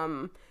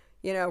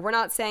 We're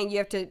not saying you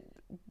have to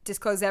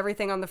disclose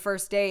everything on the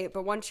first date,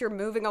 but once you're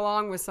moving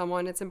along with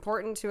someone, it's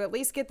important to at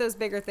least get those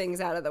bigger things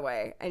out of the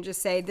way and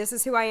just say, this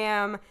is who I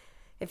am.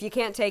 If you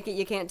can't take it,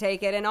 you can't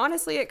take it. And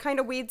honestly, it kind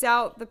of weeds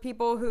out the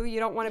people who you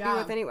don't want to be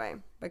with anyway,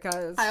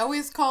 because I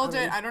always called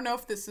it, I don't know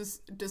if does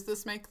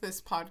this make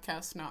this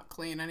podcast not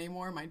clean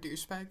anymore, my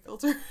douchebag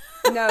filter?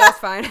 No, that's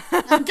fine.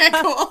 Okay,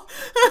 cool.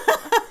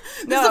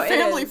 This is a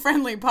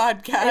family-friendly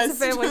podcast.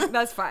 It's a family,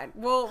 that's fine.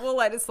 We'll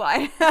let it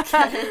slide.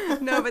 Okay.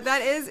 No, but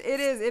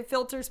it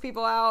filters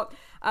people out.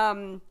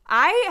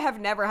 I have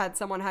never had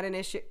someone have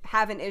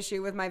an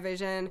issue with my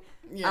vision.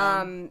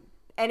 Yeah.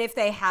 And if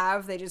they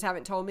have, they just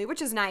haven't told me, which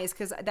is nice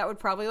because that would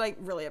probably like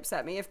really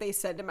upset me if they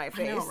said to my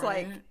face, I know, right?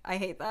 like, I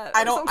hate that.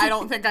 I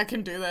don't think I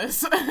can do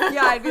this.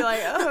 Yeah, I'd be like,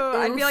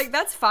 oh, I'd be like,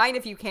 that's fine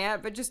if you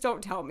can't, but just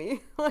don't tell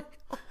me.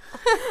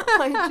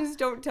 Like, just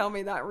don't tell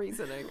me that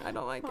reasoning. I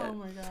don't like it. Oh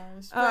my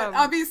gosh. But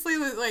obviously,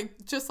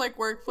 like, just like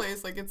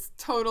workplace, like, it's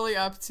totally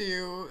up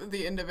to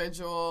the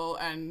individual,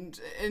 and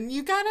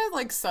you gotta,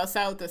 like, suss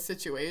out the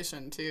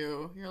situation,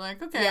 too. You're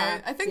like, okay,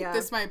 Yeah, I think yeah.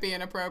 this might be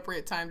an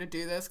appropriate time to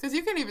do this, because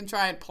you can even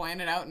try and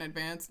plan it out in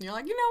advance, and you're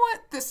like, you know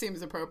what? This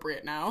seems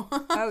appropriate now.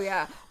 Oh,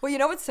 yeah. Well, you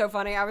know what's so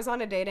funny? I was on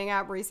a dating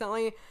app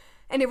recently,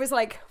 and it was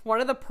like one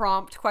of the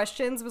prompt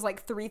questions was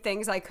like 3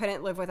 things I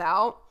couldn't live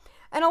without.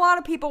 And a lot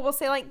of people will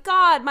say like,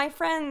 God, my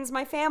friends,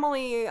 my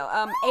family,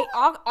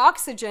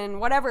 oxygen,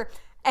 whatever.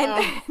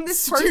 And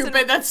this person,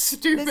 that's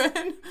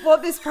stupid.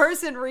 This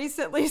person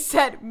recently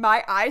said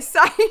my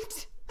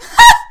eyesight.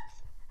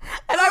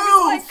 And I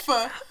was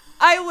like,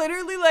 I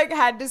literally like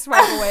had to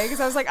swipe away because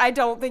I was like, I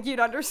don't think you'd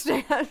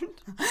understand.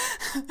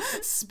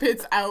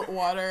 Spits out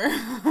water.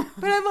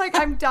 But I'm like,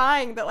 I'm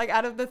dying that like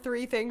out of the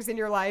 3 things in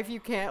your life you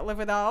can't live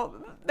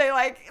without, they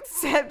like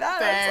said that.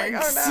 Thanks. I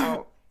was like, oh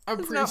no.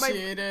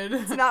 Appreciated.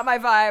 It's not my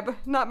vibe.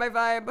 Not my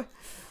vibe.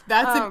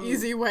 That's an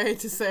easy way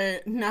to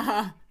say,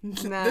 nah,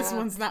 Nah. this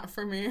one's not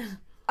for me.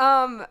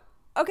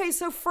 Okay,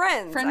 so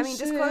friends. I mean,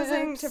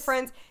 disclosing to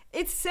friends.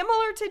 It's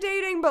similar to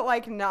dating, but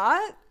like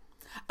not.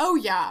 Oh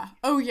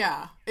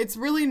yeah. It's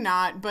really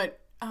not, but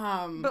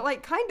But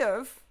like kind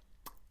of.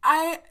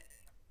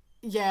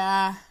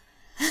 Yeah.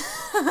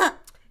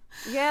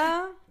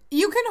 Yeah.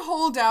 You can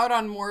hold out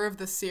on more of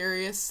the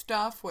serious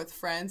stuff with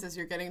friends as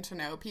you're getting to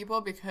know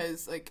people,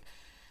 because like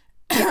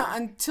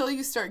until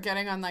you start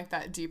getting on like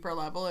that deeper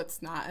level,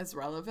 it's not as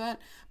relevant.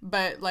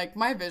 But like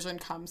my vision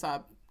comes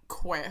up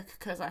quick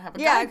because I have a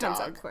guide dog.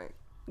 Comes up quick.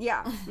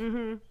 Yeah.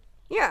 Mm-hmm.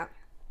 Yeah.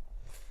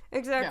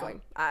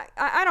 Exactly. Yeah.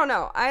 I don't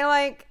know. I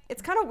like,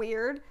 it's kind of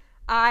weird.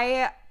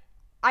 I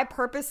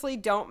purposely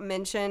don't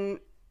mention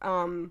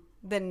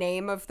the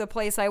name of the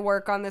place I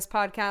work on this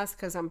podcast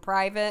because I'm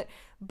private.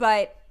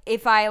 But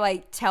if I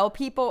like tell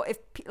people,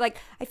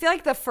 I feel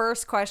like the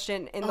first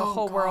question in the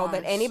whole world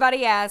that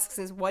anybody asks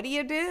is, what do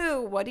you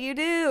do? What do you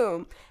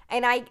do?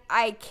 And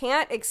I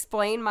can't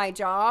explain my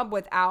job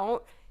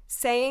without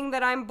saying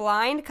that I'm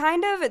blind,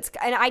 kind of.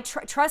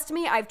 Trust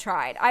me, I've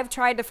tried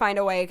to find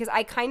a way, because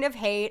I kind of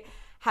hate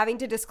having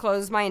to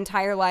disclose my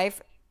entire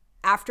life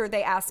after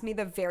they ask me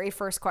the very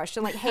first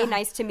question, like, hey,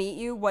 nice to meet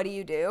you. What do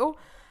you do?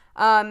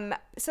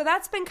 So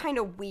that's been kind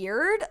of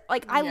weird.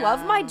 Like, I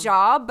love my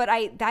job, but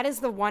that is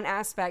the one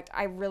aspect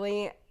I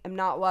really am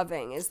not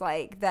loving, is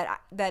like that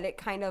it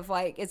kind of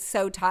like, it's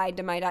so tied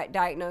to my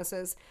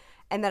diagnosis,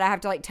 and that I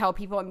have to like tell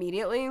people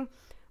immediately.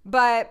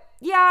 But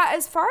yeah,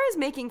 as far as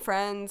making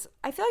friends,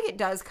 I feel like it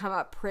does come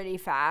up pretty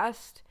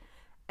fast,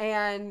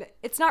 and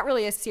it's not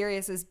really as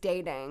serious as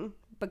dating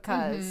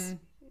because,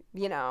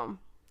 you know,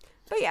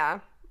 but yeah,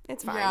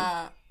 it's fine.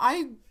 Yeah,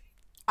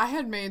 I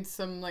had made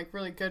some like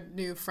really good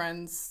new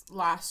friends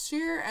last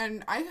year,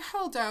 and I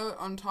held out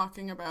on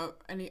talking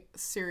about any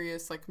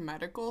serious like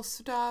medical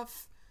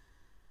stuff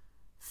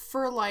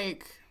for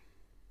like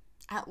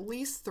at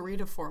least 3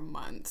 to 4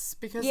 months,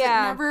 because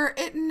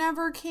it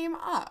never came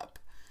up.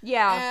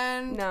 Yeah.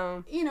 And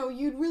no. You know,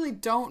 you really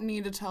don't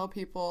need to tell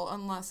people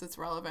unless it's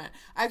relevant.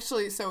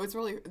 Actually, so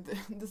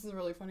this is a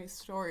really funny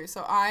story.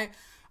 So I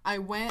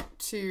went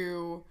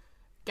to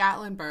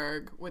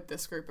Gatlinburg with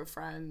this group of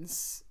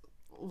friends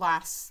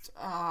last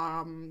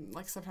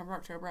like September,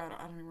 October, I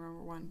don't even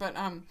remember when, but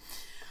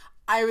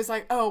I was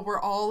like, oh, we're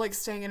all like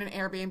staying in an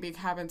Airbnb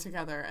cabin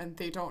together, and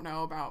they don't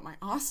know about my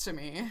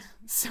ostomy.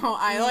 So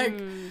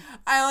and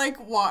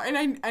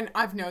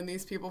I've known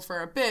these people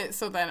for a bit,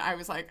 so then I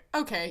was like,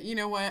 okay, you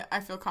know what, I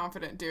feel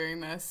confident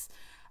doing this,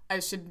 I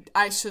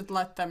should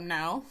let them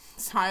know.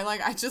 So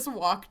I just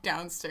walked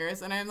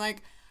downstairs and I'm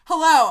like,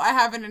 hello, I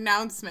have an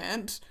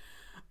announcement.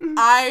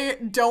 I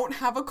don't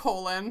have a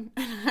colon,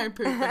 and I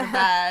poop in a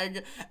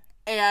bag,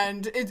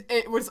 and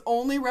it was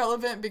only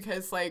relevant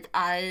because, like,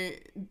 I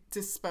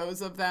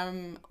dispose of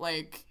them,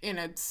 like, in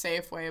a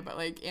safe way, but,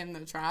 like, in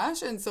the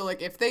trash, and so,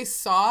 like, if they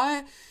saw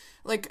it,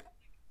 like,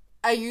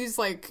 I use,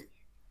 like,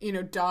 you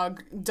know,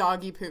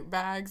 doggy poop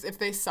bags. If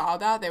they saw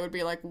that, they would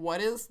be like, what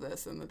is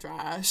this in the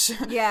trash?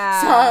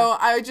 Yeah. So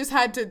I just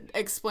had to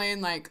explain,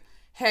 like,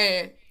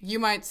 hey, you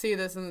might see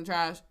this in the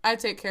trash. I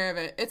take care of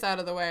it. It's out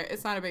of the way.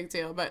 It's not a big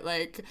deal. But,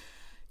 like,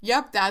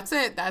 yep, that's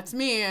it. That's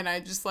me. And I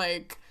just,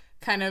 like,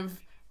 kind of,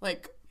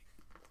 like,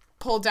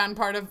 pulled down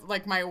part of,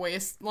 like, my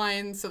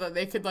waistline so that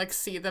they could, like,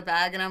 see the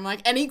bag. And I'm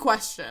like, any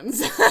questions?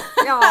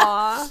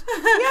 Aw.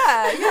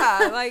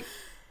 Yeah. Like,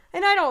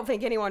 and I don't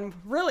think anyone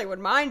really would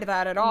mind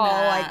that at all.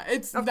 Nah, like,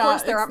 it's of not,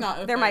 course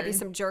there might be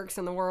some jerks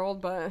in the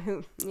world, but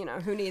who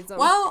needs them?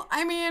 Well,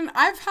 I mean,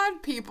 I've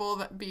had people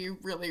that be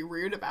really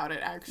rude about it,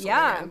 actually.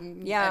 Yeah,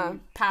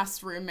 and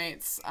past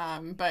roommates.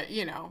 But,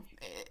 you know,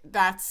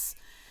 that's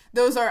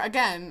those are,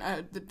 again,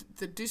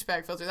 the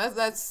douchebag filter.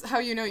 That's how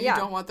you know you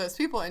don't want those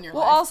people in your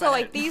life. Well, also,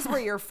 like, these were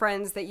your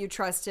friends that you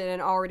trusted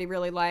and already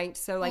really liked.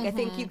 So, like, I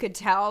think you could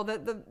tell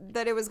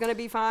that it was going to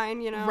be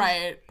fine, you know?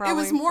 Right. Probably, it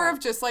was more of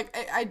just, like,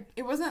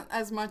 it wasn't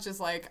as much as,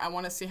 like, I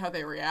want to see how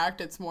they react.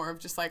 It's more of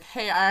just, like,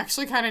 hey, I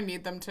actually kind of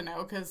need them to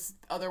know because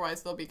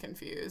otherwise they'll be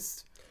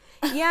confused.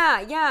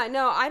 Yeah.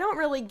 No, I don't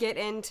really get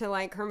into,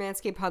 like,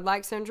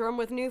 Hermansky-Pudlak syndrome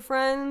with new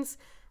friends.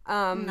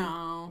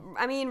 No.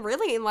 I mean,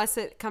 really, unless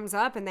it comes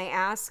up and they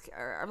ask,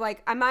 or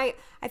like, I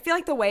feel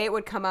like the way it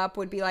would come up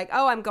would be like,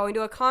 oh, I'm going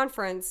to a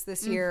conference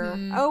this year.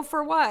 Oh,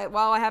 for what?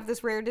 Well, I have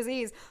this rare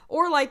disease.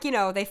 Or like, you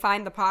know, they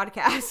find the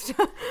podcast.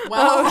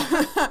 Well,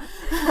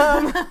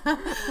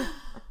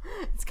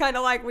 it's kind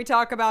of like we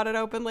talk about it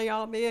openly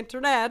on the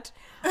internet.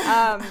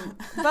 But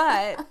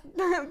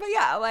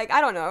yeah, like, I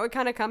don't know. It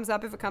kind of comes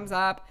up if it comes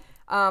up.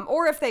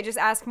 Or if they just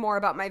ask more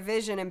about my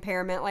vision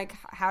impairment, like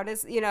how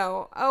does, you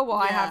know, oh, well,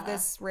 I have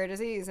this rare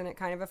disease and it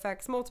kind of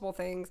affects multiple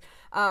things.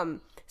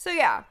 So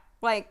yeah,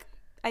 like,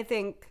 I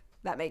think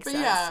that makes sense.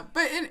 Yeah,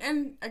 but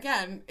and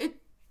again, it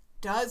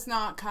does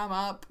not come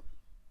up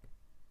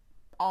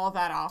all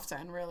that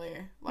often, really.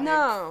 Like,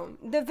 no,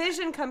 the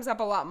vision comes up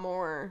a lot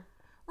more.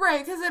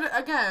 Right, because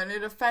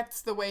it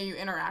affects the way you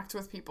interact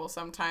with people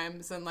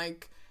sometimes, and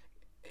like,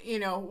 you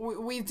know,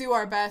 we do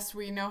our best.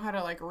 We know how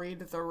to like read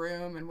the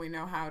room, and we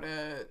know how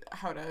to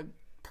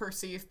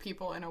perceive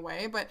people in a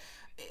way, but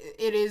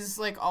it is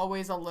like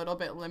always a little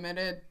bit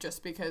limited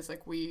just because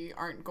like we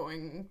aren't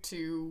going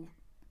to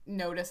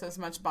notice as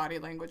much body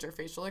language or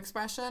facial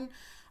expression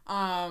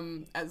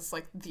as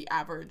like the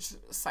average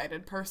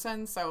sighted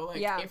person. So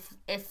like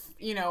if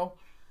you know,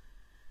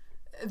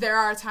 there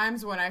are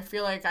times when I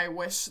feel like I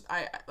wish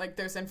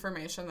there's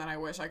information that I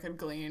wish I could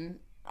glean.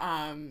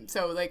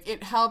 So like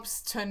it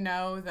helps to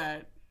know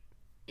that,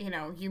 you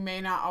know, you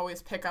may not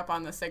always pick up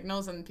on the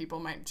signals and people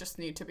might just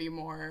need to be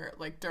more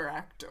like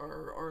direct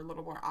or a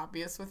little more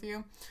obvious with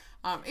you.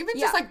 Even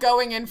just like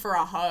going in for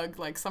a hug,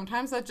 like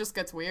sometimes that just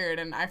gets weird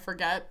and I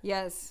forget.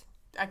 Yes.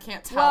 I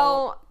can't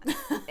tell. Well,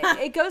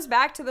 it goes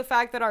back to the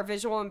fact that our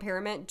visual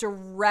impairment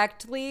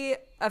directly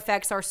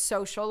affects our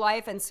social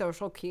life and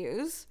social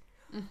cues.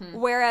 Mm-hmm.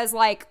 Whereas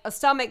like a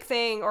stomach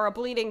thing or a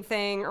bleeding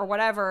thing or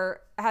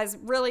whatever has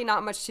really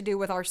not much to do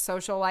with our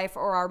social life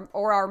or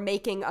our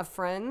making of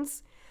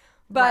friends.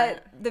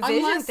 But the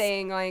vision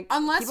thing, like,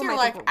 unless you're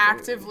like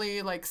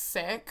actively like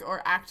sick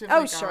or actively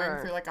going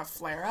through like a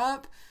flare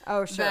up.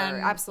 Oh, sure. Then,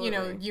 absolutely.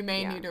 You know, you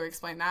may need to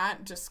explain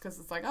that just because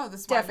it's like, oh,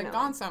 this is why I've been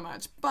gone so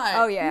much. But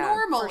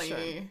normally,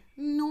 it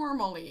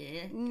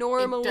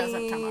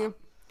doesn't come up.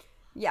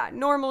 Yeah,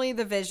 normally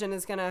the vision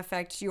is going to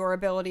affect your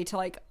ability to,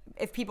 like,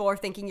 if people are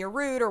thinking you're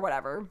rude or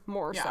whatever,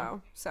 more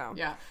so. So,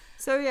 yeah.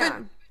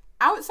 But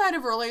outside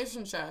of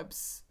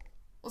relationships,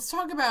 let's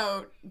talk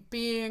about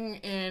being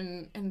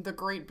in the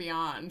great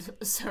beyond,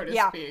 so to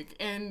speak,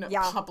 in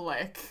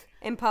public.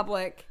 In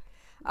public.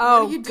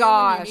 Oh, what do you do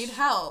when you need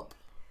help?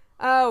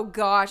 Oh,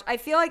 gosh. I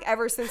feel like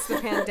ever since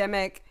the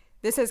pandemic,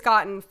 this has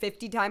gotten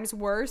 50 times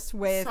worse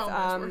with so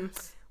much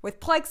worse. With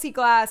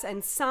plexiglass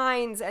and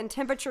signs and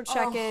temperature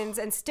check-ins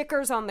and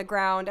stickers on the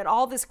ground and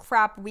all this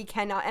crap we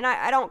cannot, and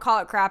I don't call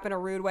it crap in a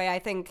rude way. I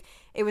think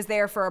it was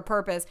there for a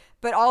purpose,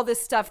 but all this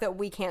stuff that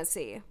we can't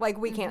see, like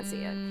we can't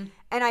see it. And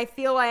I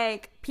feel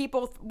like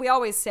we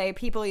always say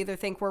people either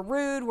think we're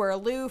rude, we're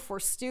aloof, we're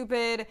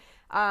stupid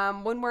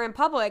when we're in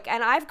public.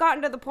 And I've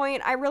gotten to the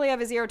point, I really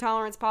have a zero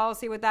tolerance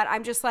policy with that.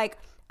 I'm just like,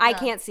 I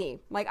can't see.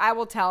 Like I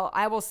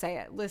will say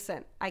it.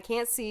 Listen, I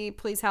can't see.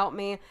 Please help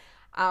me.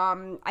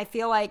 I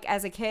feel like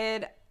as a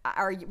kid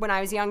or when I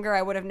was younger,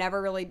 I would have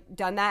never really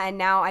done that. And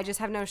now I just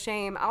have no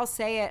shame. I'll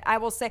say it. I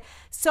will say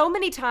so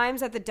many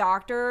times at the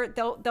doctor,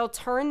 they'll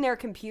turn their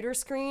computer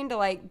screen to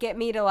like get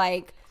me to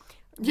like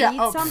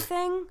read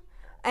something.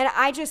 And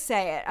I just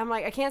say it. I'm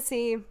like, I can't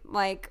see.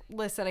 Like,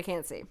 listen, I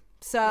can't see.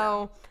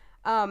 So,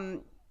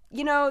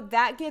 you know,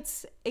 it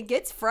gets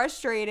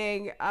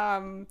frustrating. I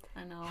know.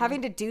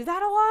 Having to do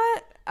that a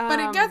lot. But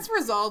it gets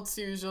results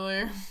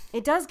usually.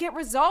 It does get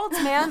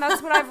results, man.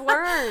 That's what I've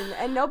learned.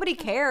 And nobody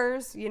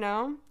cares, you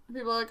know?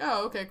 People are like,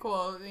 oh, okay,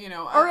 cool. You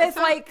know. Or if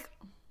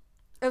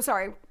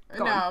sorry.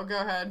 Go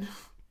ahead.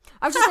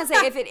 I was just going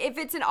to say, if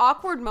it's an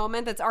awkward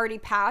moment that's already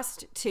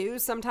passed too,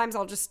 sometimes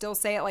I'll just still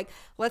say it. Like,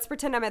 let's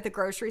pretend I'm at the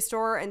grocery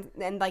store and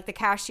like the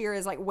cashier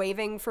is like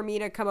waving for me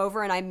to come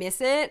over and I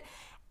miss it.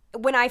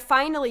 When I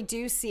finally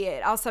do see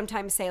it, I'll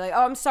sometimes say like,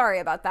 oh, I'm sorry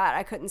about that.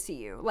 I couldn't see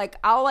you. Like,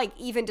 I'll like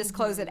even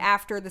disclose it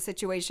after the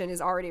situation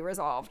is already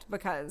resolved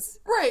because.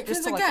 Right.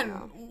 Because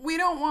again, we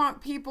don't want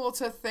people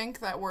to think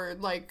that we're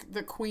like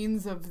the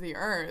queens of the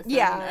earth.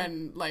 Yeah.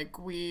 And like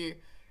we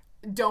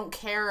don't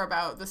care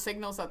about the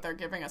signals that they're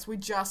giving us. We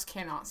just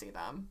cannot see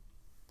them.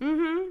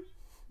 Mm-hmm.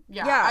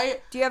 Yeah.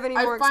 Do you have any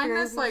more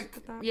experiences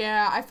with that?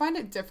 Yeah, I find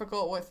it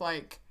difficult with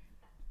like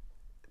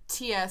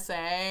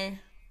TSA.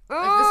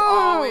 Like, this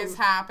always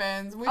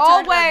happens. We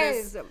talked about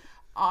this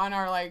on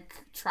our, like,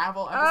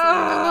 travel episode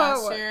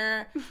last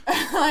year.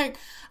 Like,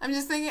 I'm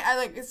just thinking,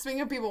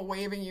 speaking of people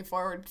waving you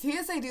forward,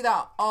 TSA do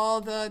that all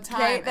the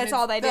time. That's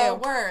all they do. The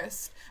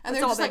worst. And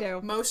That's they're all just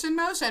they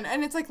motion.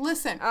 And it's like,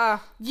 listen,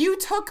 you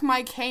took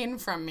my cane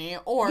from me,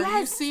 or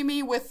you see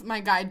me with my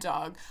guide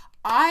dog.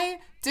 I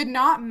did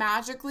not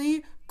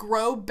magically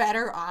grow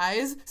better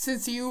eyes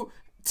since you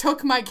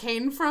took my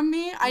cane from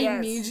me. I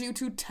need you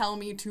to tell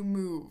me to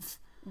move.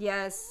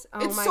 Yes.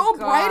 Oh it's my so gosh.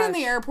 bright in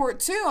the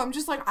airport too. I'm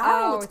just like, I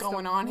don't know what's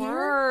going on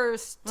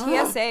worst.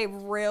 here. TSA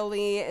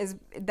really is.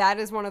 That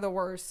is one of the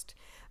worst.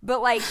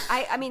 But like,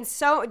 I mean,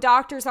 so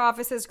doctors'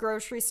 offices,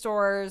 grocery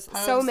stores,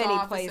 Post so many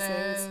offices,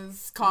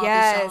 places,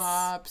 coffee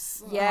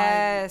shops.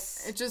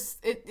 Yes.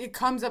 It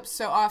comes up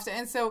so often,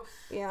 and so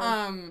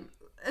and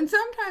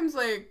sometimes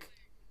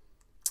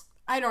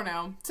I don't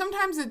know.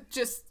 Sometimes it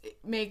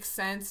makes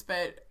sense,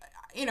 but.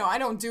 I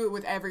don't do it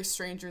with every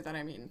stranger that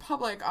I meet in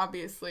public,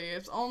 obviously.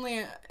 It's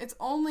only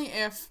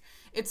if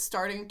it's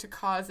starting to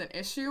cause an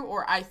issue,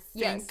 or I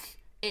think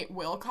it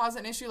will cause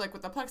an issue, like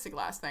with the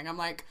plexiglass thing. I'm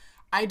like,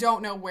 I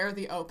don't know where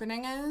the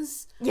opening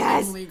is.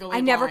 Yes. I'm legally I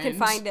never blind. can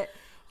find it.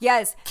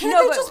 Yes.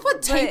 Can't they just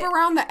put tape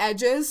around the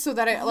edges so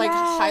that it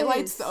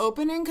highlights the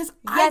opening? Because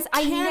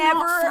I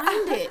never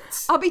find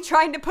it. I'll be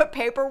trying to put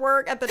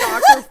paperwork at the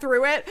doctor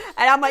through it,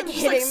 and I'm like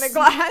hitting the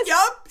glass.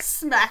 Yup,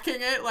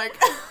 smacking it like...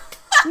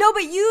 No,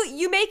 but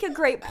you make a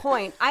great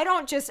point. I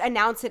don't just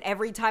announce it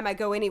every time I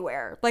go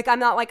anywhere. Like, I'm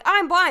not like,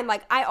 I'm blind.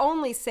 Like, I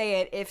only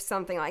say it if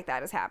something like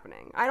that is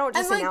happening. I don't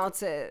just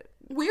announce it.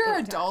 We're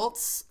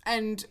adults,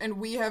 and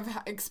we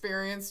have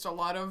experienced a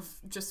lot of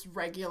just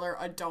regular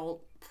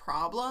adult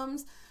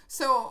problems.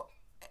 So,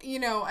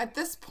 at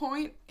this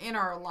point in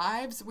our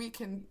lives, we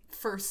can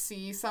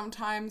foresee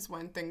sometimes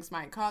when things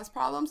might cause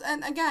problems.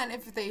 And again,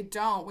 if they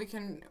don't, we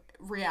can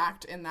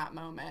react in that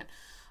moment.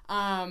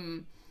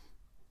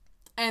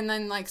 And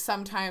then,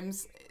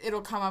 sometimes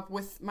it'll come up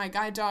with my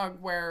guide dog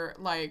where,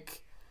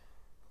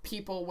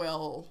 people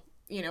will,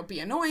 be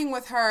annoying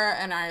with her,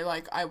 and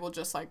I will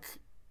just,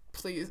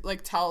 please,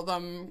 tell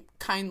them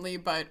kindly,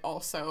 but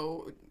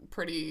also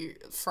pretty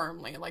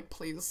firmly,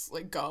 please,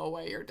 go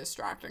away, you're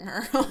distracting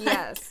her.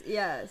 Yes.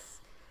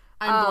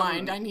 I'm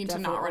blind. I need to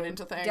not run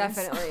into things.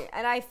 Definitely.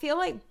 And I feel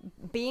like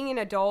being an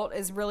adult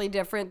is really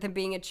different than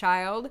being a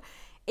child.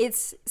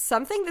 It's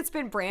something that's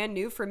been brand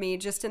new for me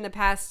just in the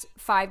past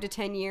 5 to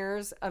 10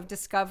 years of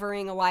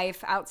discovering a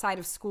life outside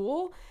of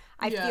school.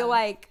 I feel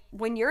like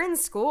when you're in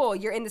school,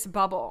 you're in this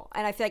bubble.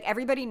 And I feel like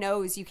everybody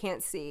knows you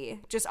can't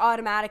see just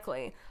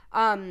automatically.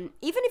 Even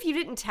if you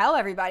didn't tell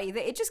everybody,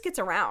 it just gets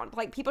around.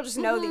 Like, people just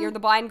know that you're the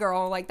blind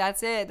girl. Like,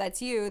 that's it.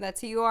 That's you.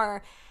 That's who you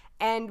are.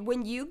 And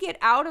when you get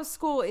out of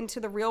school into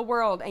the real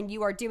world and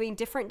you are doing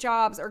different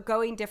jobs or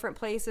going different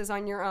places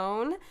on your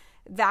own,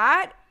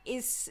 that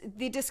is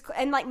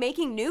and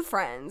making new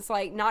friends,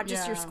 not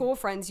just your school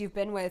friends you've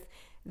been with.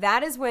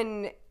 That is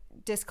when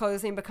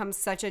disclosing becomes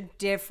such a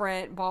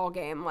different ball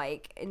game,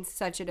 and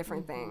such a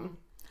different thing.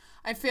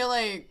 I feel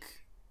like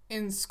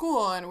in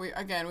school, and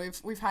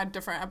we've had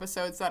different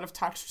episodes that have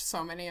touched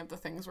so many of the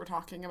things we're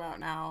talking about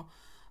now.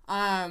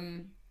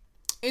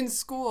 In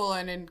school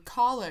and in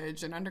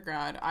college and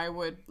undergrad, I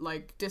would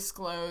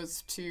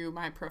disclose to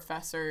my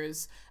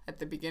professors at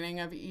the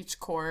beginning of each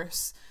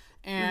course,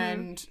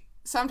 and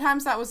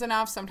sometimes that was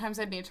enough. Sometimes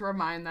I'd need to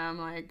remind them,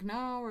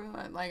 no,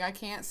 I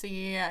can't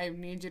see. I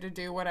need you to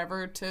do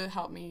whatever to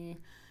help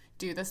me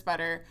do this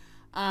better.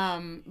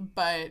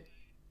 But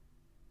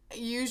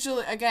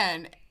usually,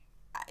 again,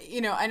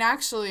 and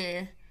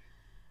actually,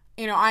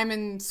 I'm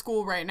in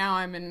school right now.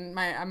 I'm in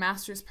a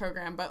master's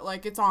program, but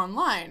it's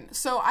online.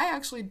 So I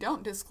actually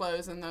don't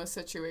disclose in those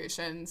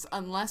situations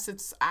unless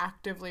it's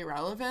actively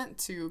relevant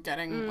to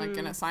getting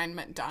an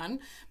assignment done.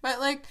 But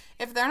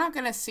if they're not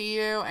going to see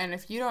you, and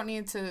if you don't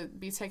need to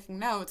be taking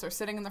notes or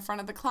sitting in the front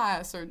of the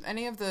class or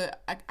any of the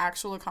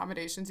actual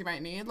accommodations you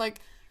might need,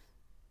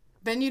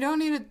 then you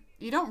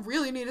don't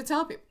really need to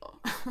tell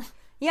people.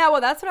 Yeah, well,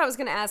 that's what I was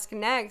going to ask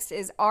next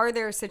is, are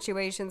there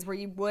situations where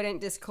you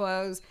wouldn't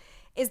disclose?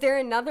 Is there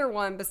another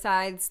one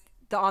besides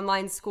the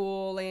online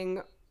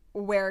schooling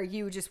where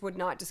you just would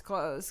not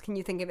disclose? Can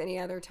you think of any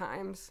other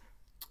times?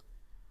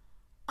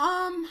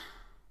 I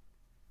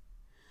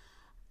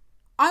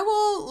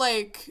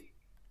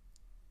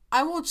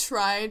will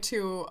try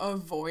to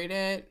avoid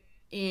it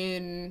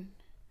in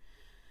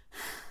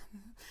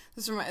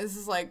this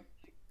is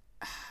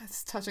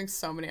it's touching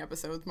so many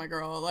episodes, my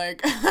girl.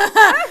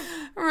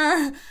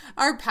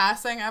 Our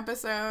passing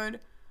episode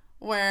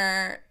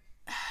where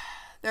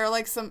there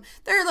are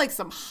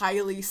some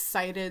highly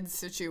cited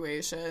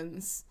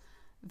situations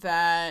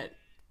that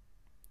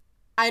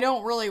I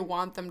don't really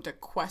want them to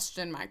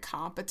question my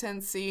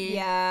competency.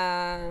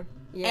 Yeah.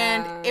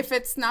 And if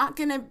it's not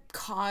going to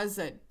cause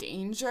a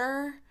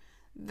danger,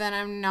 then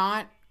I'm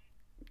not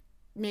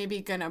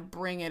maybe going to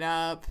bring it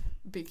up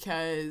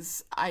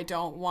because I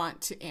don't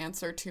want to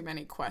answer too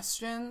many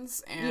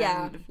questions.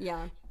 And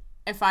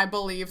if I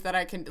believe that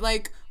I can,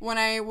 when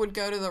I would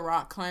go to the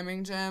rock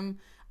climbing gym,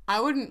 I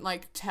wouldn't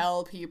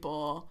tell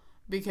people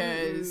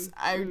because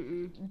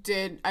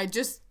I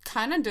just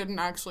kind of didn't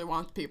actually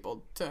want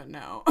people to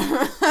know.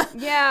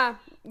 Yeah,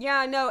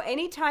 no,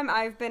 anytime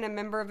I've been a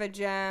member of a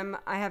gym,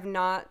 I have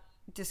not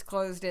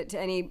disclosed it to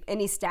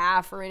any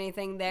staff or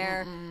anything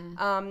there.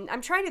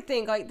 I'm trying to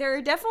think, like, there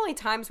are definitely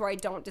times where I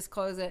don't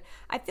disclose it.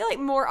 I feel like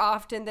more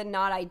often than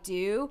not I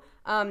do.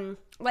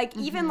 Like,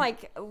 even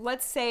like,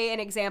 let's say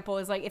an example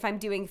is like if I'm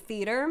doing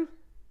theater,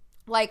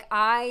 like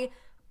I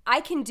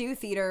can do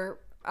theater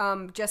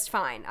just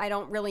fine. I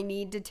don't really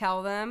need to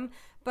tell them.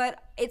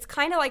 But it's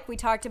kind of like we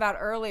talked about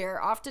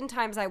earlier.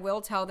 Oftentimes I will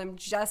tell them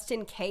just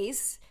in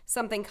case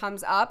something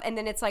comes up, and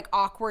then it's like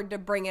awkward to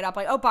bring it up.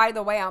 Like, oh, by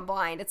the way, I'm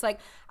blind. It's like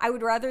I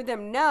would rather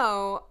them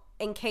know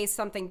in case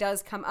something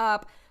does come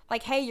up.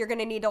 Like, hey, you're going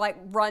to need to like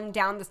run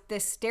down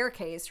this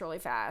staircase really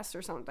fast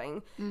or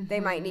something. They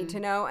might need to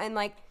know. And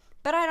like,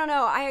 but I don't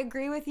know. I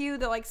agree with you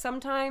that like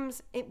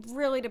sometimes it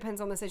really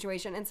depends on the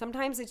situation, and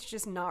sometimes it's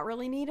just not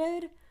really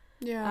needed.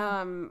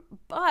 Yeah.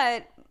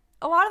 But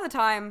a lot of the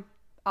time,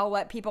 I'll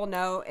let people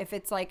know if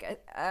it's like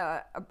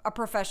a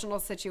professional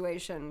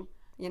situation,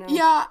 you know?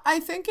 Yeah, I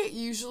think it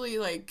usually,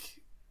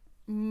 like,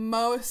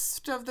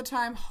 most of the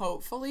time,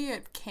 hopefully,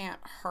 it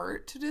can't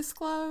hurt to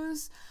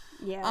disclose.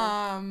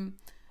 Yeah.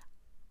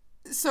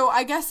 So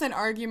I guess an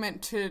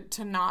argument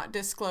to not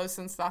disclose,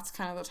 since that's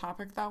kind of the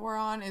topic that we're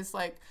on, is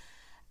like,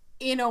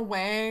 in a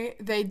way,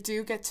 they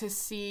do get to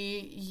see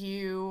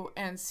you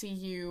and see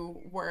you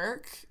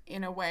work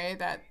in a way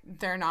that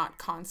they're not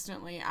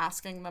constantly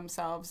asking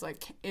themselves,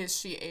 like, is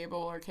she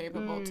able or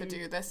capable to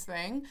do this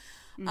thing?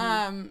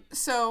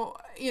 So,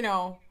 you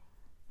know,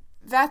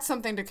 that's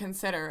something to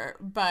consider.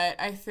 But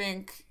I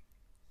think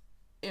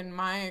in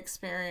my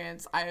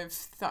experience,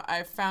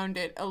 I've found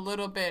it a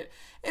little bit,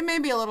 it may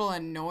be a little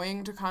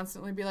annoying to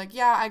constantly be like,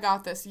 yeah, I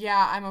got this.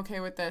 Yeah, I'm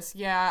okay with this.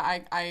 Yeah,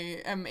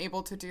 I am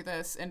able to do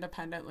this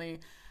independently.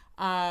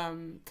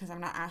 Because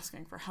I'm not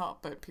asking for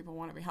help, but people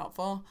want to be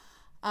helpful.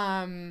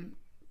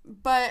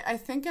 But I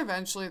think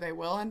eventually they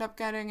will end up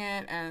getting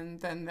it,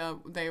 and then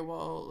they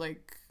will,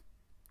 like,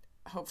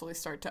 hopefully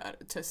start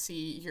to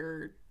see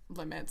your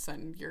limits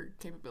and your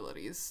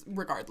capabilities,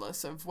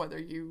 regardless of whether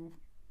you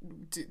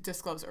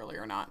disclose early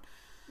or not.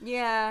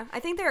 Yeah,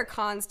 I think there are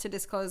cons to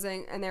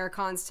disclosing and there are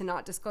cons to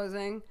not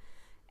disclosing,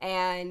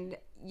 and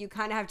you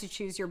kind of have to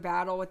choose your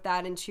battle with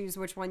that and choose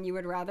which one you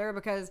would rather,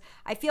 because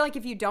I feel like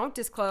if you don't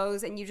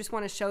disclose and you just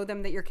want to show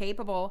them that you're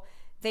capable,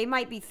 they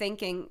might be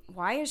thinking,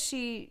 why is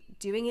she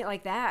doing it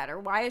like that, or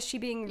why is she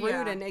being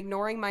rude and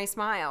ignoring my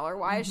smile, or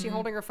why is she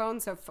holding her phone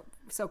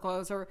so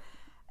close, or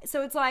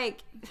so it's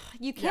like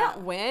you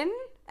can't win.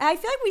 And I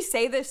feel like we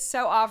say this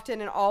so often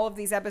in all of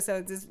these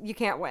episodes, is you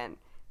can't win.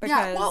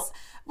 Because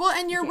well,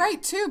 and you're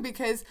right too,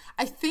 because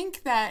I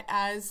think that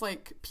as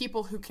like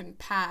people who can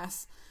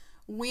pass,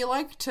 we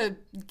like to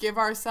give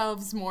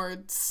ourselves more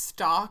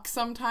stock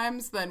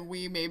sometimes than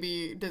we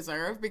maybe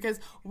deserve, because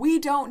we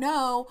don't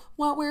know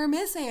what we're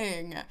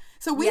missing.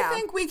 So we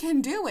think we can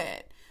do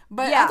it.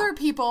 But other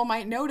people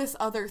might notice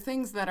other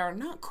things that are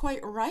not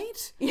quite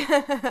right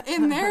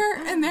in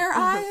their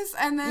eyes,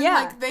 and then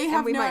like they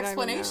have no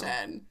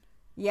explanation.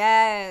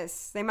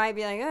 Yes, they might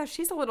be like, oh,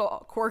 she's a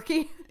little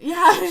quirky.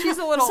 Yeah, she's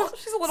a little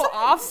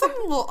off. Something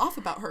a little off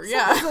about her.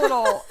 Yeah, something's a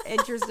little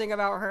interesting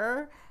about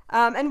her.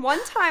 And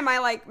one time I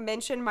like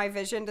mentioned my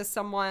vision to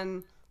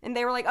someone, and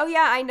they were like, oh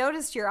yeah, I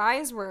noticed your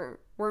eyes were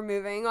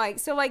moving. Like,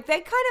 so like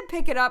they kind of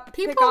pick up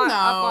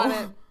on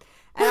it.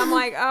 And I'm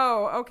like,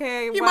 oh,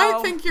 okay. You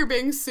might think you're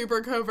being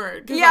super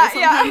covert, because I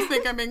sometimes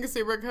think I'm being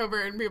super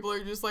covert, and people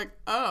are just like,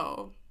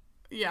 oh.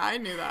 Yeah, I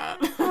knew that.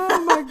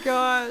 Oh my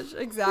gosh,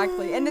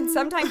 exactly. And then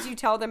sometimes you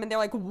tell them and they're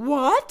like,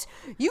 what?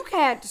 You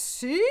can't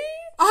see?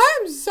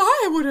 I'm sorry,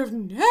 I would have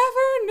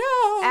never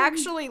known.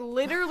 Actually,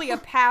 literally a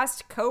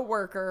past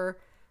coworker,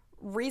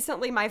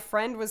 recently my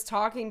friend was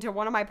talking to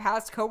one of my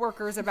past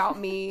coworkers about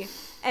me,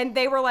 and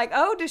they were like,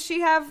 oh, does she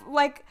have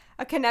like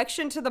a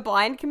connection to the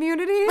blind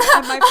community?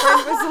 And my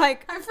friend was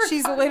like,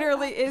 she's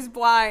literally is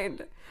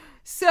blind.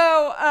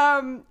 So,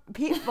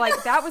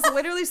 like, that was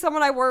literally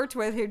someone I worked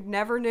with who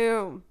never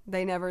knew.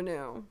 They never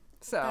knew.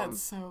 So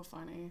that's so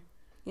funny.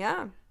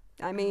 Yeah.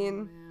 I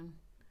mean,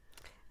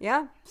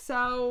 yeah.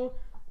 So,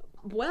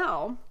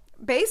 well,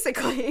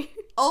 basically.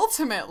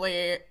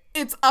 Ultimately,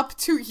 it's up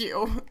to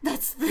you.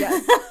 That's the,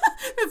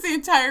 that's the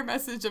entire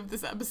message of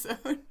this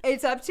episode.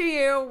 It's up to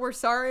you. We're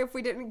sorry if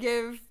we didn't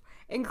give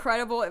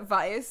incredible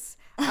advice.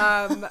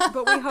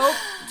 But we hope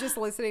just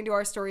listening to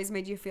our stories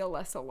made you feel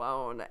less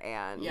alone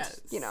and,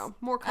 you know,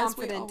 more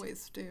confident, as we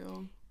always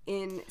do,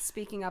 in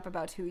speaking up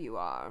about who you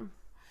are.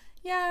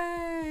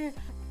 Yay!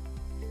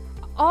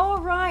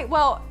 All right.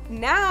 Well,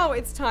 now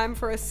it's time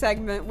for a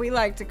segment we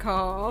like to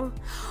call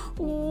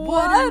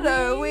What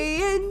Are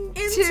We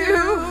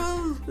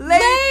Into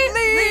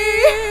Lately?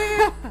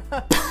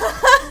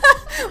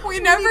 We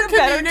never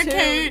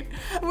communicate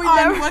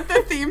on what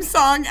the theme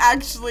song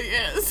actually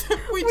is.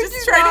 We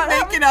just try to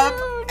make it up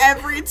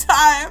every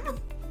time.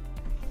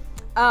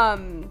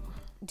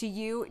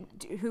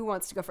 Who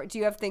wants to go first? Do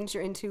you have things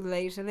you're into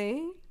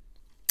lately?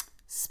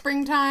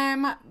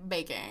 Springtime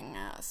baking.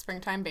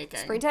 Springtime baking.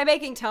 Springtime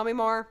baking. Tell me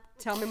more.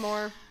 Tell me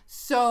more.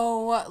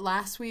 So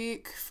last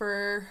week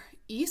for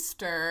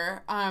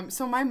Easter,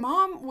 so my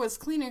mom was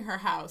cleaning her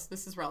house.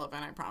 This is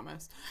relevant, I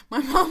promise. My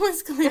mom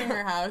was cleaning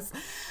her house,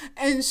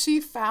 and she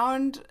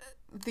found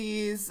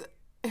these.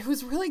 It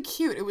was really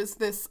cute. It was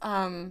this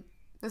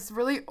this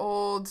really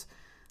old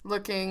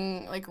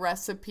looking like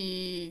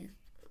recipe,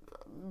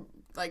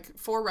 like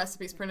 4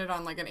 recipes printed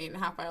on like an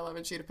 8.5 by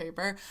 11 sheet of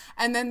paper,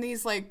 and then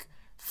these like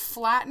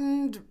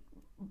flattened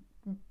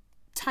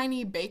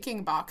tiny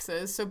baking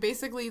boxes. So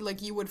basically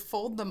like you would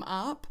fold them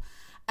up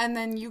and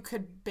then you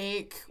could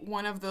bake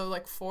one of the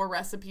like 4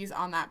 recipes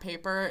on that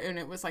paper, and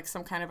it was like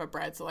some kind of a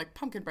bread, so like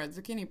pumpkin bread,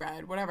 zucchini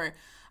bread, whatever,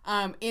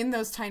 in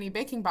those tiny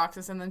baking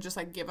boxes, and then just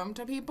like give them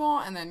to people,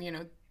 and then, you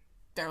know,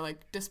 they're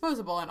like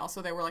disposable, and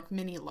also they were like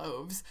mini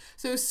loaves.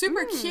 So it was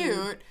super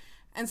cute.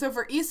 And so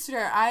for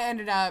Easter I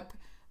ended up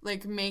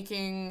like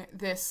making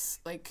this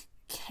like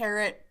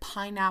carrot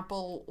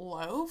pineapple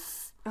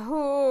loaf.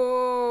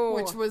 Oh.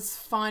 Which was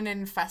fun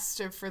and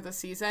festive for the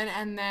season.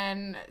 And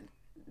then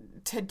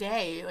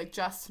today, like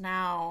just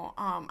now,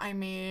 I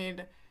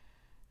made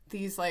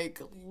these like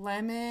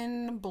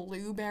lemon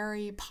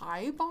blueberry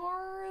pie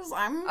bars.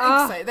 I'm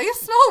excited. They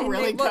smell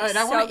really good.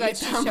 I want to eat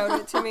them. She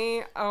showed it to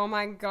me. Oh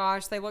my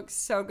gosh, they look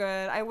so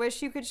good. I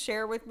wish you could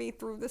share with me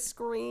through the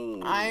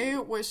screen. I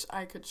wish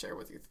I could share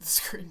with you through the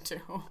screen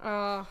too.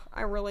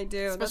 I really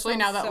do. Especially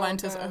now that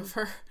Lent is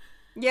over.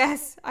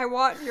 Yes, I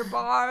want your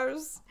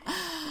bars.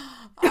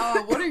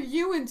 What are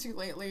you into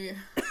lately?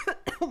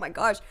 Oh my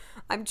gosh,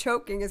 I'm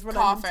choking is what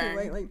Coughing. I'm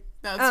into lately.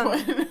 That's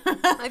what.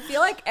 I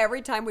feel like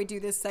every time we do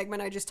this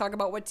segment, I just talk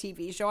about what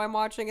TV show I'm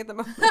watching at the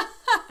moment.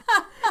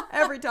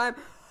 Every time.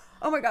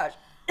 Oh my gosh.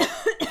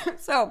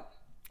 So,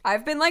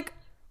 I've been like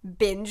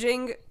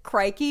binging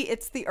Crikey,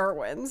 It's the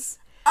Irwins.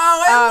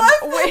 Oh, I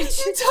love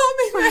that. You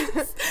told me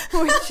this.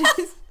 Which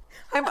is,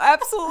 I'm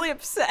absolutely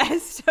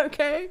obsessed,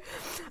 okay?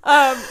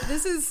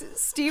 This is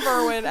Steve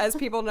Irwin, as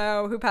people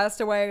know, who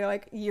passed away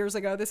like years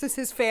ago. This is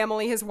his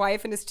family, his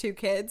wife and his 2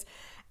 kids.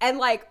 And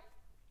like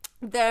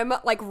them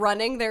like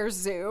running their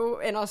zoo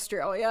in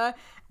Australia.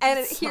 And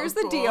That's here's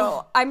so the cool.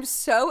 deal. I'm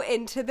so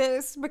into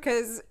this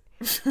because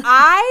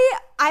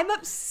I'm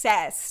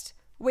obsessed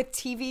with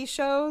TV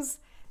shows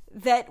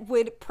that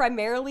would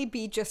primarily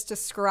be just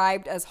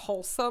described as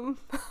wholesome.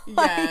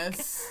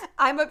 Yes.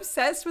 I'm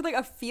obsessed with like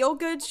a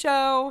feel-good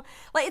show.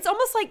 Like it's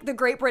almost like the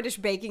Great British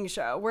Baking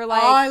Show where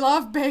like, oh, I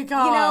love Bake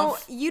Off. you know,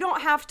 you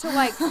don't have to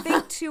like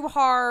think too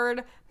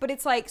hard, but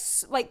it's like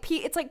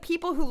it's like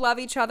people who love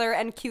each other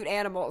and cute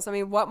animals. I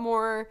mean, what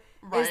more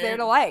is there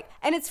to like?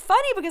 And it's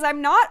funny because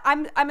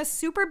I'm a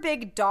super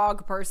big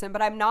dog person,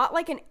 but I'm not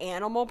like an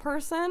animal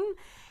person.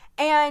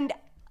 And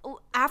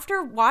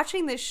after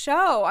watching this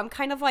show, I'm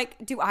kind of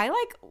like, do I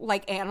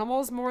like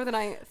animals more than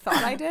I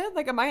thought I did?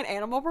 Like, am I an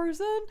animal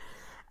person?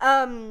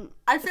 I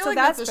feel so like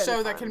that's a been show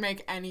fun. that can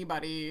make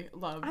anybody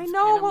love I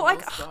know. animals, Well,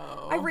 like,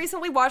 so. I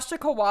recently watched a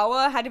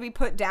koala had to be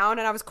put down,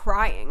 and I was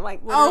crying. Like,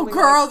 Oh, literally,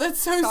 girl, like,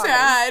 that's so sobbing.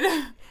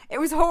 sad. It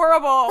was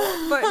horrible,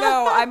 but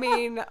no, I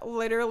mean,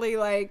 literally,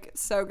 like,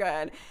 so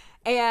good.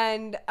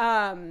 And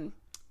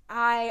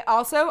I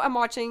also am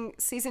watching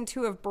season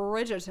 2 of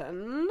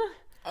Bridgerton.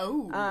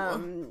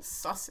 Oh,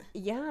 saucy.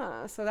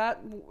 Yeah, so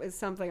that is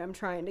something I'm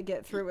trying to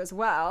get through as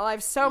well. I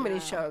have so many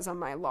shows on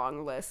my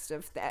long list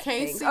of things.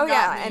 Casey Oh got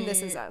yeah, me- and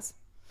This Is Us.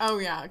 Oh,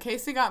 yeah.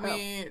 Casey got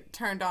me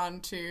turned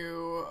on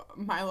to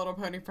My Little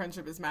Pony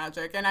Friendship is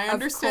Magic. And I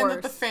understand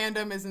that the course.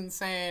 fandom is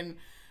insane.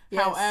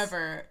 Yes.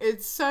 However,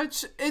 it's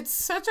such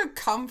a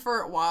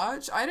comfort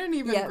watch. I didn't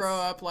even Yes. grow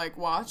up like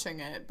watching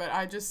it, but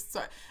I just,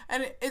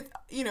 and it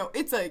you know,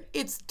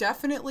 it's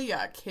definitely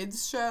a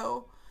kids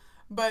show,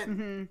 but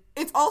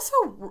it's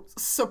also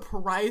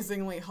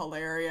surprisingly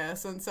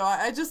hilarious. And so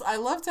I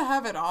love to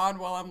have it on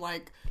while I'm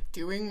like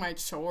doing my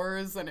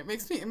chores, and it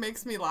makes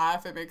me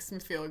laugh. It makes me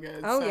feel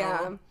good. Oh, so.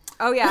 yeah.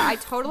 Oh, yeah. I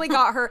totally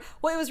got her.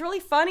 Well, it was really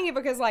funny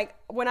because, like,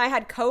 when I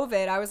had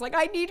COVID, I was like,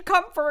 I need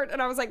comfort.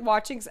 And I was, like,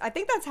 watching. I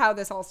think that's how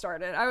this all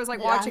started. I was, like,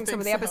 Yeah, I watching some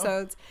of the think so.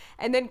 episodes.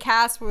 And then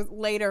Cass was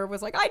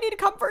like, I need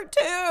comfort,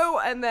 too.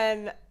 And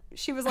then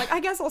she was like, I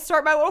guess I'll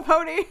start My Little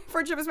Pony.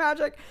 Friendship is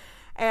Magic.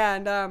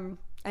 And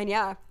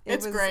yeah.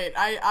 It's great.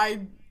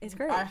 It's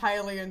great. I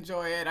highly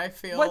enjoy it. I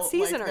feel What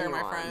season like are they're you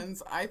my on?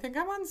 friends. I think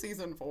I'm on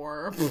season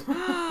 4.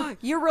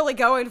 You're really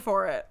going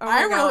for it. Oh, my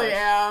I really gosh.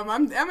 am.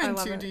 I'm in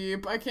love too it.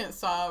 deep. I can't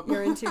stop.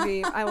 You're in too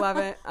deep. I love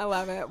it. I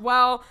love it.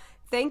 Well,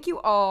 thank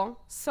you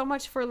all so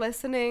much for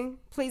listening.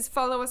 Please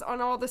follow us on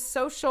all the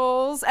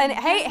socials. And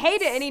hey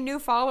to any new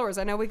followers.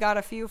 I know we got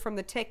a few from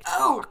the TikTok.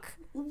 Oh,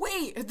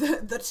 wait,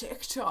 the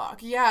TikTok.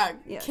 Yeah,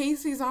 Yes.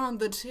 Casey's on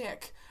the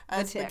tick,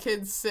 as the tick.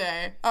 kids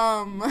say.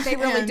 They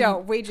really and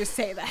don't. We just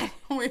say that.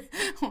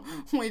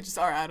 we just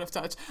are out of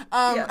touch.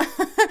 Yeah.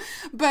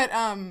 But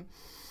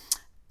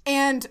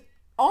and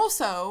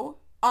also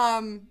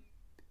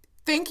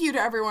thank you to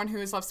everyone who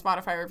has left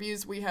Spotify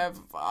reviews. We have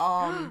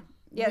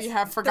Yes, we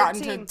have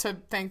forgotten 13. to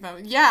thank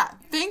them. Yeah,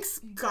 thanks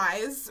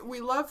guys.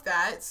 We love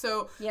that.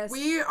 So Yes.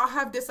 we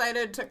have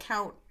decided to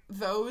count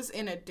those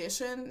in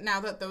addition, now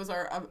that those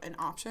are an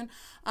option,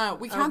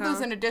 we count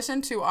those in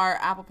addition to our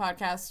Apple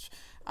Podcast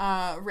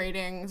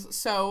ratings.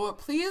 So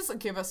please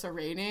give us a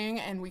rating,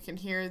 and we can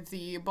hear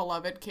the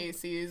beloved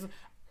Casey's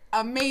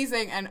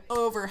amazing and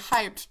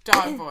overhyped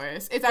dog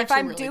voice. It's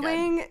actually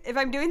really good. If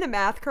I'm doing the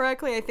math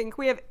correctly, I think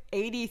we have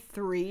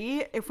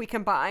 83 if we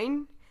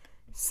combine.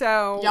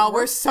 So y'all,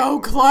 we're so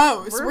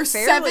close. We're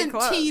 17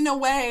 close.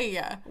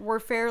 away. We're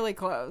fairly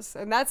close,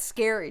 and that's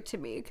scary to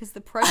me because the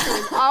pressure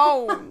is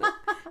on.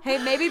 Hey,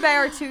 maybe by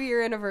our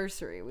 2-year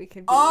anniversary we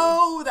could be.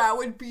 Oh, that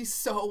would be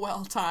so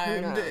well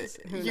timed.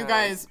 Who you knows,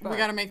 guys, but... we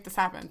got to make this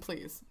happen,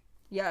 please.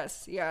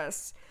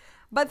 Yes.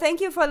 But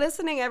thank you for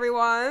listening,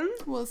 everyone.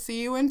 We'll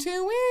see you in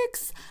 2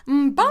 weeks.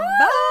 Bye.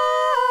 Bye.